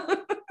camera.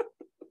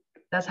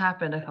 That's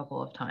happened a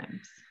couple of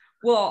times.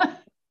 Well,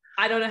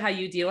 I don't know how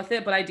you deal with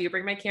it, but I do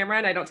bring my camera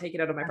and I don't take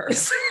it out of my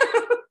purse.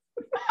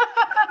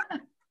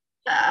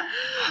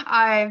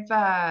 I've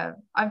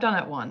done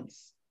it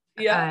once.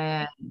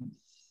 Yeah. And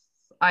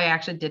I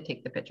actually did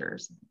take the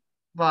pictures,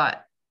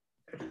 but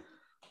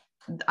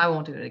I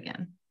won't do it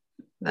again.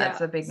 That's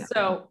a big no.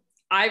 So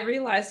I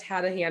realized how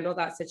to handle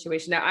that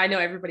situation. Now I know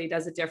everybody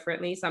does it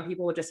differently. Some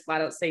people will just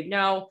flat out say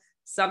no.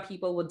 Some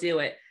people will do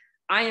it.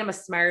 I am a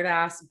smart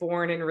ass,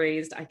 born and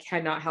raised. I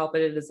cannot help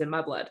it. It is in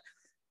my blood.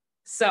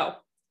 So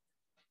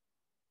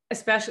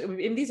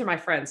especially, and these are my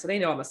friends, so they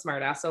know I'm a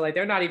smart ass. So like,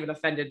 they're not even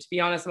offended. To be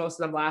honest, most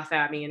of them laugh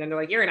at me and then they're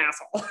like, you're an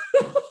asshole.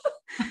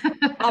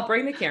 I'll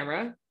bring the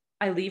camera.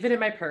 I leave it in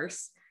my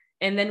purse.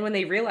 And then when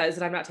they realize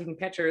that I'm not taking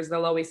pictures,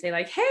 they'll always say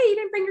like, hey, you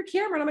didn't bring your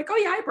camera. And I'm like, oh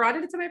yeah, I brought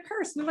it. It's in my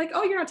purse. And they're like,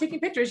 oh, you're not taking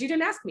pictures. You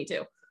didn't ask me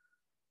to.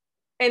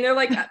 And they're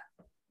like,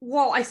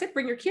 well, I said,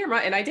 bring your camera.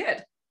 And I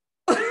did.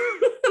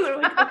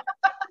 And, like,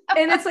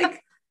 and it's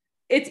like,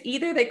 it's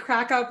either they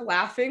crack up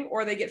laughing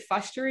or they get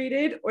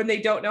frustrated or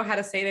they don't know how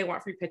to say they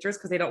want free pictures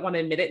because they don't want to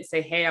admit it and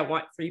say, hey, I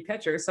want free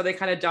pictures. So they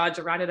kind of dodge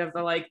around it of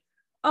the like,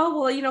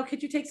 oh, well,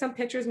 could you take some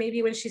pictures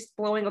maybe when she's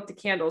blowing up the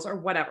candles or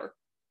whatever.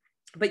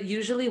 But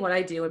usually what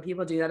I do when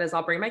people do that is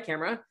I'll bring my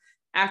camera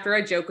after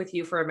I joke with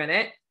you for a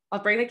minute,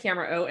 I'll bring the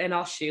camera out and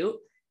I'll shoot.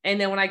 And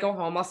then when I go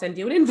home, I'll send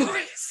you an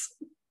invoice.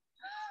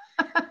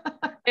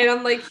 And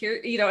I'm like, here,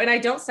 and I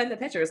don't send the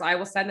pictures. I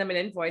will send them an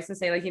invoice and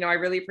say like, I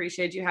really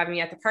appreciate you having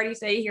me at the party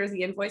today. Here's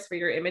the invoice for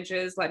your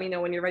images. Let me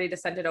know when you're ready to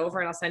send it over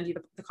and I'll send you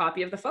the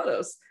copy of the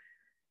photos.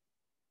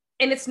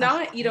 And it's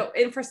not,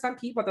 and for some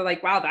people, they're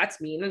like, wow, that's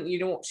mean. And you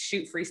don't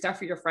shoot free stuff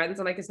for your friends.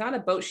 I'm like, it's not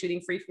about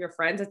shooting free for your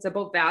friends. It's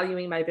about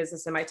valuing my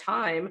business and my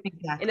time.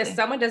 Exactly. And if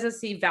someone doesn't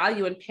see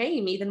value in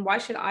paying me, then why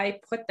should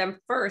I put them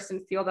first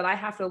and feel that I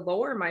have to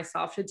lower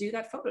myself to do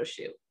that photo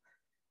shoot?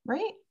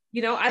 Right.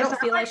 I don't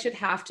feel I should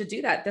have to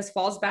do that. This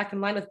falls back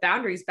in line with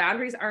boundaries.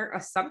 Boundaries aren't a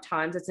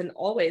sometimes, it's an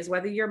always,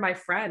 whether you're my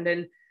friend.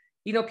 And,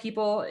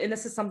 people, and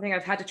this is something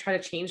I've had to try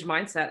to change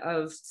mindset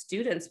of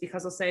students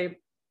because they'll say,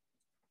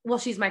 well,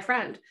 she's my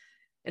friend.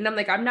 And I'm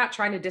like, I'm not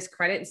trying to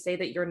discredit and say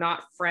that you're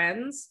not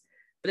friends,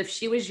 but if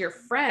she was your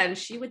friend,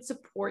 she would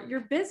support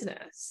your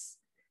business.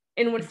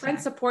 And when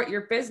friends support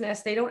your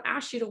business, they don't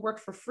ask you to work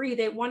for free.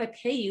 They want to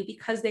pay you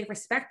because they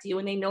respect you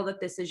and they know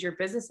that this is your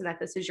business and that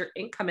this is your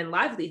income and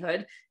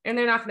livelihood. And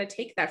they're not going to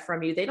take that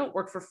from you. They don't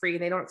work for free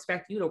and they don't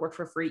expect you to work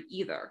for free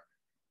either.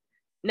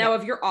 Now,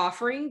 if you're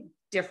offering,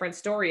 different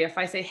story. If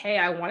I say, hey,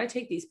 I want to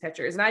take these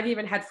pictures, and I've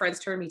even had friends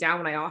turn me down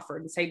when I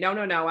offered and say, no,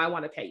 I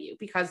want to pay you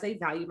because they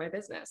value my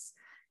business.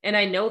 And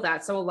I know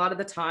that. So a lot of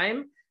the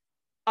time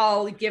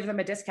I'll give them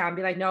a discount and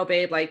be like, no,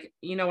 babe, like,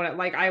 you know what,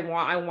 like, I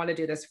want to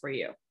do this for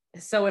you.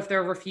 So if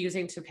they're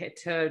refusing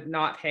to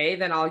not pay,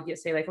 then I'll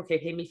say like, okay,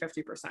 pay me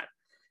 50%.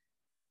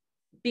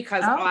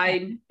 Because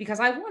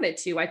I wanted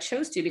to, I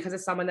chose to, because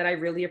it's someone that I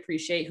really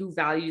appreciate, who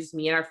values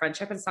me and our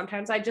friendship. And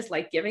sometimes I just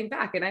like giving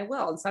back, and I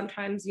will. And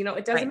sometimes, you know,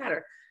 it doesn't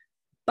matter.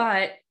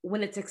 But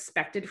when it's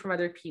expected from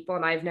other people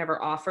and I've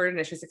never offered, and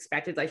it's just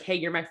expected, like, hey,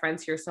 you're my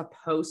friends, you're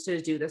supposed to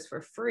do this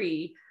for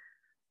free.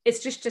 It's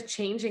just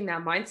changing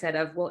that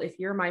mindset of, well, if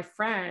you're my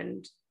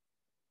friend,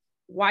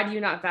 why do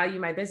you not value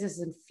my business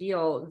and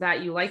feel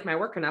that you like my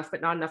work enough,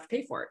 but not enough to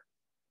pay for it?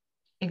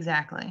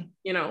 Exactly.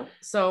 You know,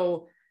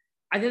 so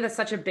I think that's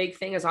such a big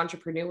thing as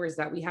entrepreneurs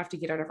that we have to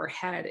get out of our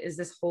head, is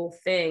this whole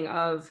thing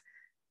of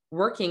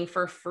working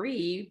for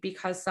free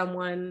because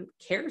someone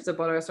cares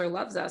about us or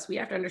loves us. We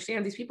have to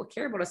understand these people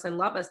care about us and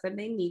love us, then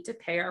they need to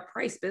pay our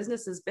price.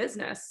 Business is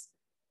business.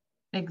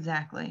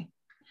 Exactly.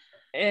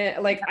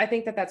 And like, I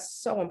think that that's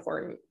so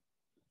important.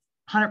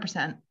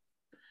 100%.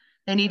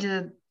 They need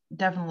to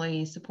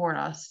definitely support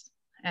us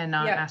and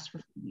not ask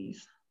for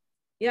fees.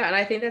 Yeah. And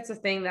I think that's the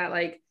thing that,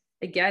 like,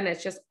 again,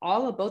 it's just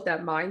all about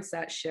that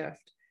mindset shift.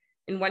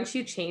 And once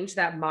you change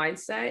that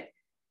mindset,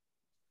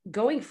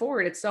 going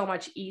forward, it's so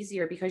much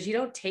easier because you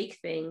don't take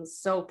things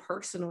so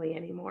personally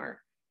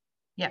anymore.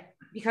 Yeah.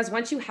 Because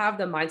once you have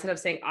the mindset of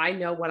saying, I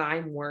know what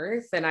I'm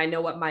worth and I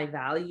know what my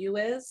value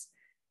is,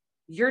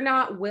 you're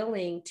not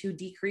willing to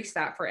decrease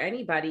that for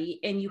anybody.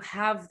 And you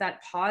have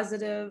that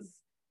positive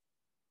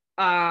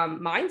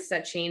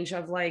mindset change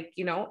of like,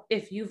 you know,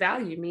 if you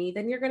value me,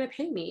 then you're going to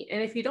pay me.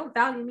 And if you don't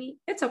value me,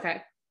 it's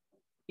okay.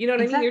 You know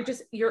what I mean?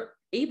 You're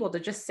able to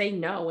just say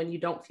no and you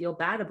don't feel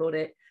bad about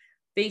it.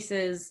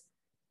 Faces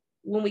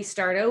when we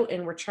start out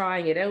and we're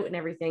trying it out and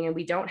everything, and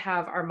we don't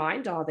have our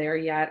mind all there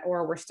yet,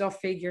 or we're still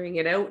figuring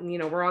it out, and, you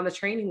know, we're on the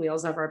training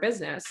wheels of our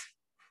business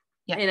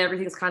and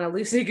everything's kind of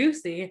loosey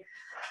goosey.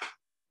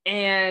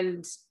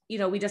 And, you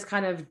know, we just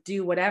kind of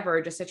do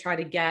whatever just to try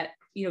to get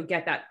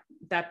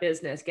that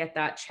business, get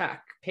that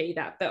check, pay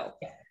that bill.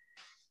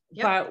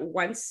 But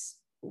once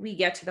we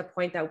get to the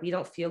point that we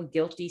don't feel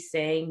guilty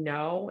saying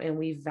no, and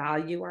we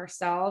value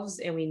ourselves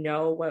and we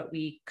know what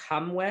we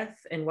come with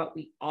and what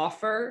we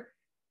offer,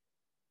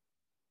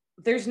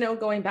 there's no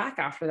going back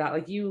after that.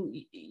 Like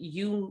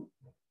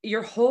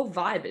your whole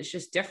vibe is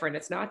just different.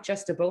 It's not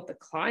just about the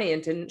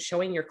client and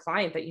showing your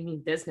client that you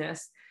mean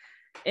business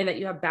and that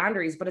you have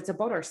boundaries, but it's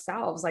about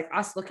ourselves, like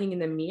us looking in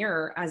the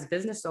mirror as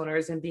business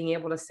owners and being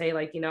able to say,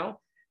 like, you know,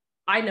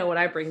 I know what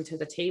I bring to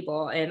the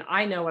table and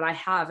I know what I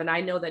have. And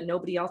I know that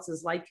nobody else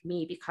is like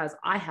me because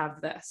I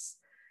have this.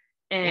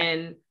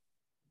 And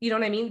you know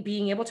what I mean?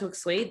 Being able to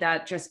exude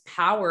that just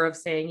power of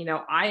saying, you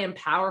know, I am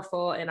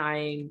powerful and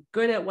I'm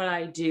good at what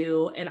I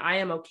do. And I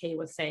am okay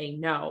with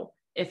saying no,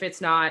 if it's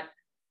not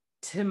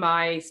to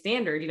my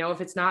standard, you know,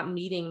 if it's not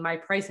meeting my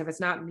price, if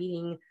it's not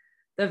meeting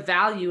the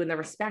value and the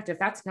respect, if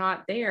that's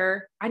not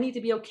there, I need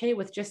to be okay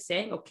with just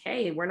saying,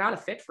 okay, we're not a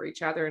fit for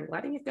each other, and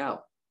letting it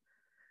go.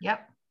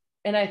 Yep.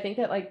 And I think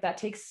that, like, that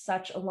takes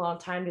such a long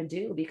time to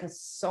do, because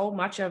so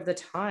much of the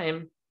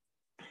time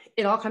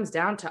it all comes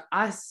down to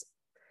us,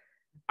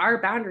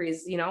 our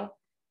boundaries, you know.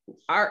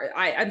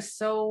 I'm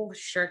so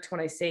strict when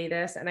I say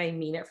this, and I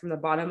mean it from the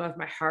bottom of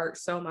my heart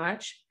so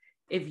much.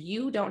 If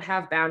you don't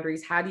have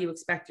boundaries, how do you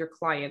expect your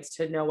clients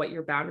to know what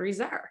your boundaries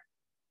are?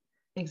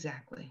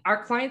 Exactly.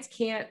 Our clients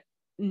can't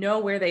know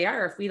where they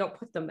are if we don't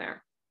put them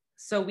there.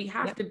 So we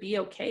have to be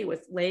okay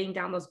with laying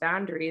down those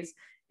boundaries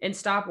and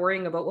stop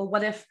worrying about, well,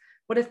 what if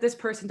this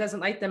person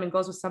doesn't like them and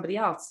goes with somebody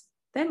else?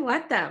 Then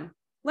let them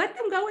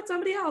go with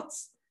somebody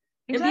else.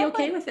 Exactly. And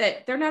be okay with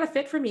it. They're not a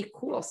fit for me.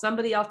 Cool.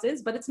 Somebody else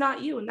is, but it's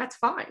not you. And that's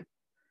fine.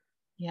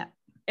 Yeah.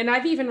 And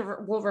I've even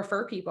will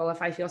refer people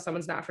if I feel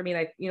someone's not for me.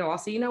 Like, you know, I'll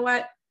say, you know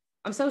what?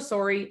 I'm so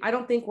sorry. I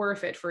don't think we're a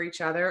fit for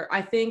each other.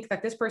 I think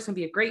that this person would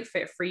be a great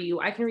fit for you.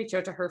 I can reach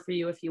out to her for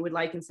you if you would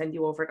like and send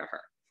you over to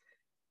her.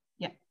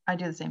 Yeah, I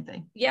do the same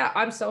thing. Yeah,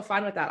 I'm so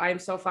fine with that. I'm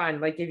so fine.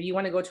 Like, if you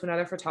want to go to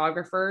another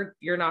photographer,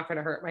 you're not going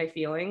to hurt my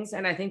feelings.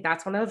 And I think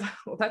that's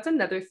that's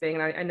another thing.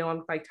 And I know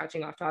I'm like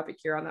touching off topic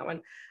here on that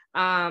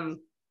one.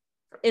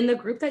 In the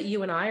group that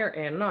you and I are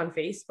in on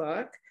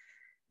Facebook,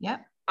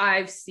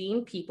 I've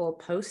seen people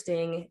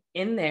posting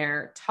in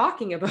there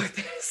talking about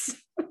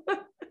this.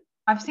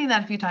 I've seen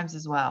that a few times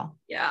as well.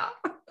 Yeah.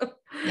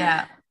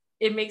 Yeah.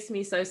 It makes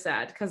me so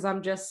sad, because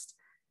I'm just,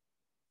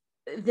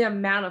 the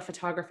amount of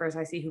photographers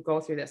I see who go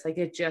through this, like,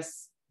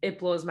 it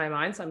blows my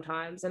mind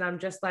sometimes. And I'm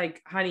just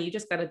like, honey, you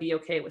just got to be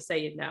okay with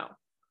saying no.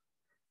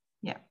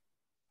 Yeah.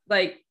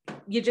 Like,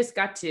 you just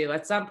got to,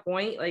 at some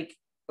point, like,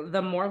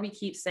 the more we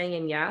keep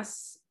saying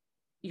yes,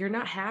 you're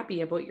not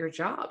happy about your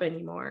job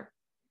anymore,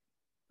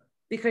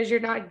 because you're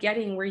not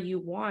getting where you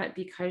want,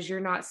 because you're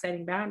not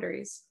setting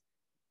boundaries.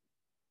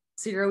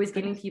 So you're always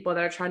getting people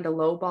that are trying to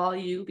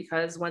lowball you,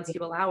 because once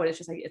you allow it, it's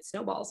just like, it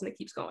snowballs and it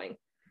keeps going. It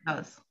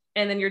does.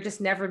 And then you're just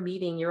never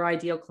meeting your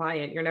ideal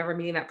client. You're never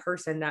meeting that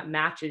person that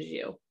matches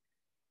you,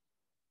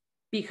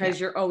 because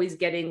you're always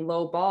getting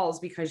low balls,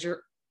 because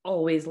you're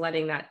always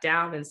letting that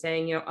down and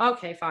saying, you know,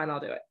 okay, fine, I'll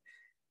do it.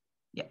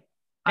 Yeah.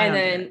 And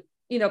then,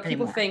 you know,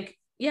 people think,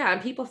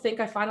 and people think,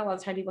 I find a lot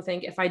of time people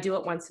think if I do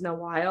it once in a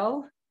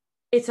while,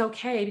 it's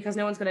okay because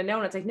no one's going to know.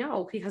 And it's like,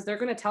 no, because they're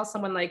going to tell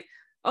someone like,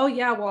 oh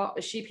yeah, well,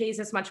 she pays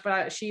this much,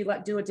 but she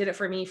did it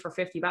for me for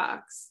 $50,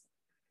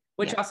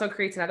 which also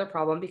creates another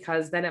problem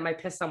because then it might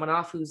piss someone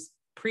off who's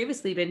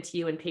previously been to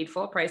you and paid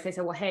full price. They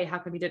say, well, hey, how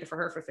come you did it for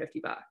her for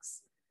 $50?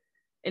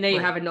 And now you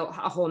have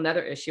a whole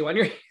nother issue on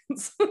your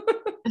hands.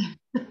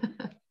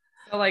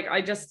 So like,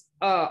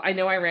 I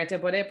know I rant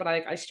about it, but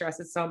I stress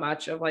it so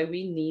much of like,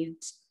 we need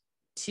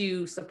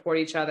to support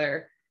each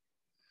other.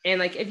 And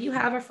like, if you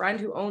have a friend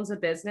who owns a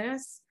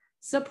business,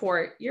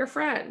 support your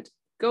friend,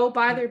 go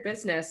buy their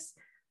business.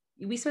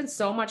 We spend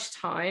so much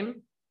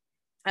time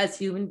as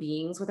human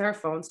beings with our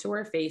phones to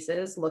our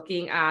faces,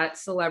 looking at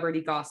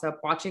celebrity gossip,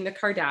 watching the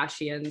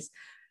Kardashians,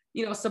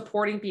 you know,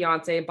 supporting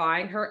Beyonce,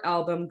 buying her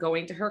album,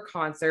 going to her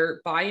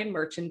concert, buying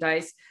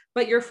merchandise,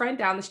 but your friend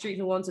down the street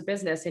who owns a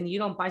business and you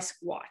don't buy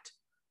squat.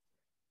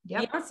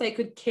 Yep. Beyonce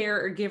could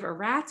care or give a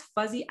rat's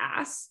fuzzy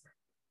ass.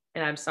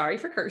 And I'm sorry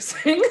for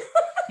cursing.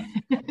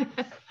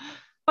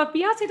 But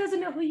Beyonce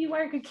doesn't know who you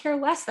are, could care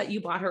less that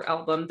you bought her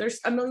album. There's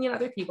a million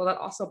other people that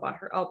also bought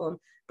her album,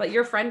 but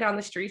your friend down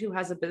the street who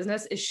has a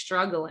business is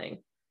struggling.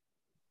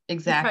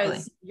 Exactly.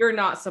 Because you're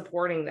not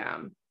supporting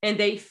them and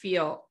they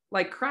feel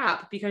like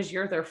crap because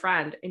you're their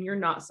friend and you're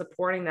not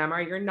supporting them or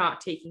you're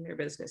not taking their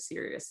business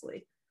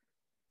seriously.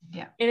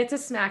 Yeah. And it's a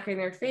smack in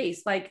their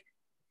face. Like,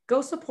 go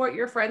support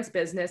your friend's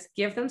business,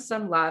 give them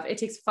some love. It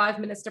takes 5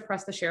 minutes to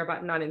press the share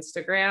button on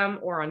Instagram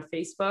or on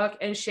Facebook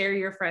and share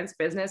your friend's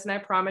business. And I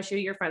promise you,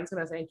 your friend's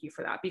going to thank you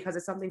for that because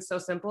it's something so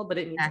simple, but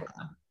it means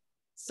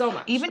so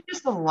much. Even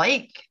just a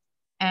like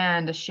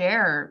and a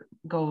share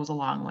goes a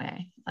long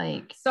way.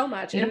 Like so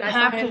much. You don't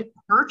have to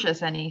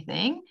purchase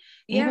anything.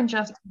 Yeah. Even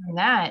just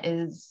that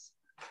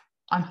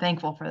I'm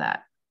thankful for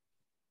that.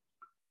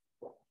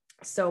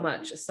 So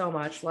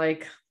much.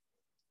 Like,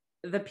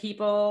 the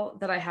people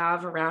that I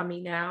have around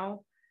me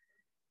now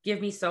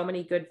give me so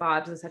many good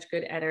vibes and such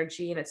good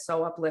energy. And it's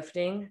so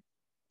uplifting.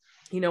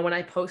 You know, when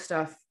I post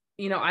stuff,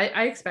 you know,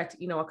 I expect,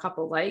 you know, a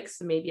couple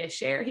likes, maybe I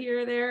share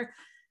here or there,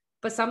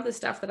 but some of the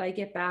stuff that I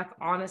get back,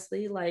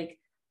 honestly, like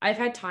I've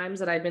had times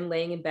that I've been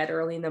laying in bed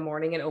early in the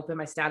morning and open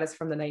my status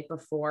from the night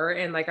before.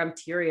 And like, I'm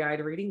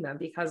teary-eyed reading them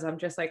because I'm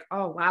just like,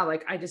 oh, wow.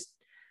 Like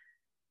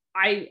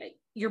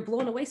you're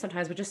blown away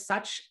sometimes with just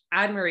such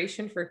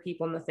admiration for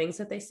people and the things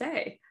that they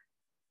say.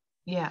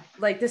 Yeah.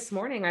 Like this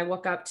morning, I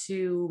woke up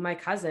to my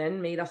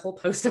cousin made a whole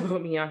post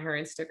about me on her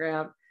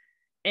Instagram.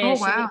 And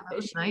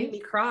she made me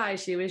cry.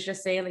 She was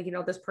just saying like, you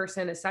know, this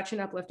person is such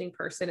an uplifting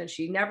person and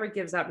she never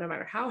gives up no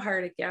matter how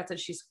hard it gets. And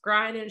she's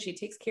grinding. She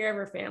takes care of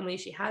her family.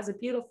 She has a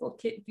beautiful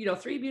kid, you know,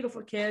 3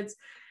 beautiful kids.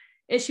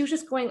 And she was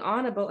just going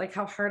on about like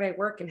how hard I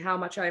work and how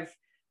much I've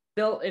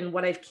built and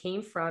what I've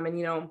came from and,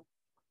 you know,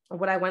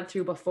 what I went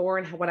through before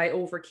and what I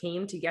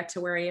overcame to get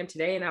to where I am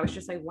today. And I was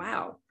just like,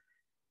 wow.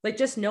 Like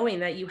just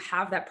knowing that you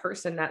have that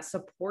person that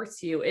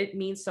supports you, it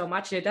means so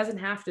much. And it doesn't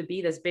have to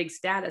be this big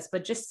status,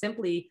 but just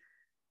simply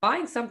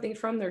buying something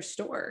from their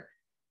store.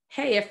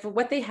 Hey, if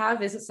what they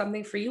have isn't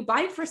something for you,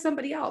 buy it for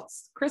somebody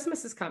else.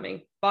 Christmas is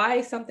coming. Buy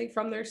something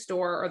from their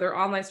store or their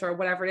online store or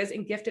whatever it is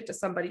and gift it to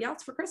somebody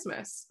else for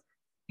Christmas.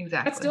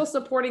 Exactly. That's still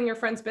supporting your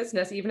friend's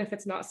business, even if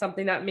it's not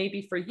something that may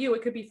be for you,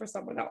 it could be for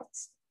someone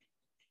else.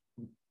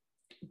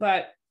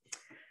 But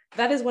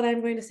that is what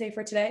I'm going to say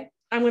for today.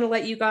 I'm going to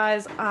let you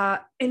guys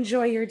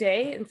enjoy your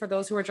day. And for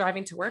those who are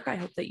driving to work, I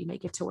hope that you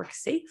make it to work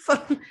safe.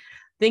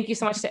 Thank you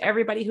so much to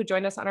everybody who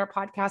joined us on our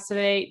podcast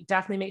today.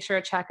 Definitely make sure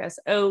to check us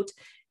out.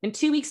 In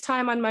 2 weeks'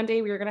 time on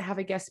Monday, we are going to have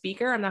a guest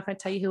speaker. I'm not going to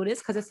tell you who it is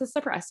because it's a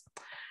surprise.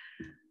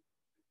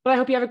 But I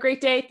hope you have a great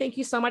day. Thank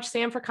you so much,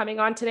 Sam, for coming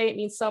on today. It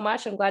means so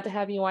much. I'm glad to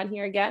have you on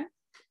here again.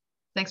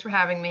 Thanks for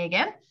having me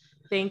again.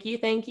 Thank you.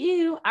 Thank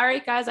you. All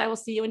right, guys, I will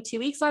see you in 2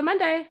 weeks on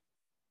Monday.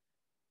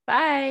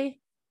 Bye.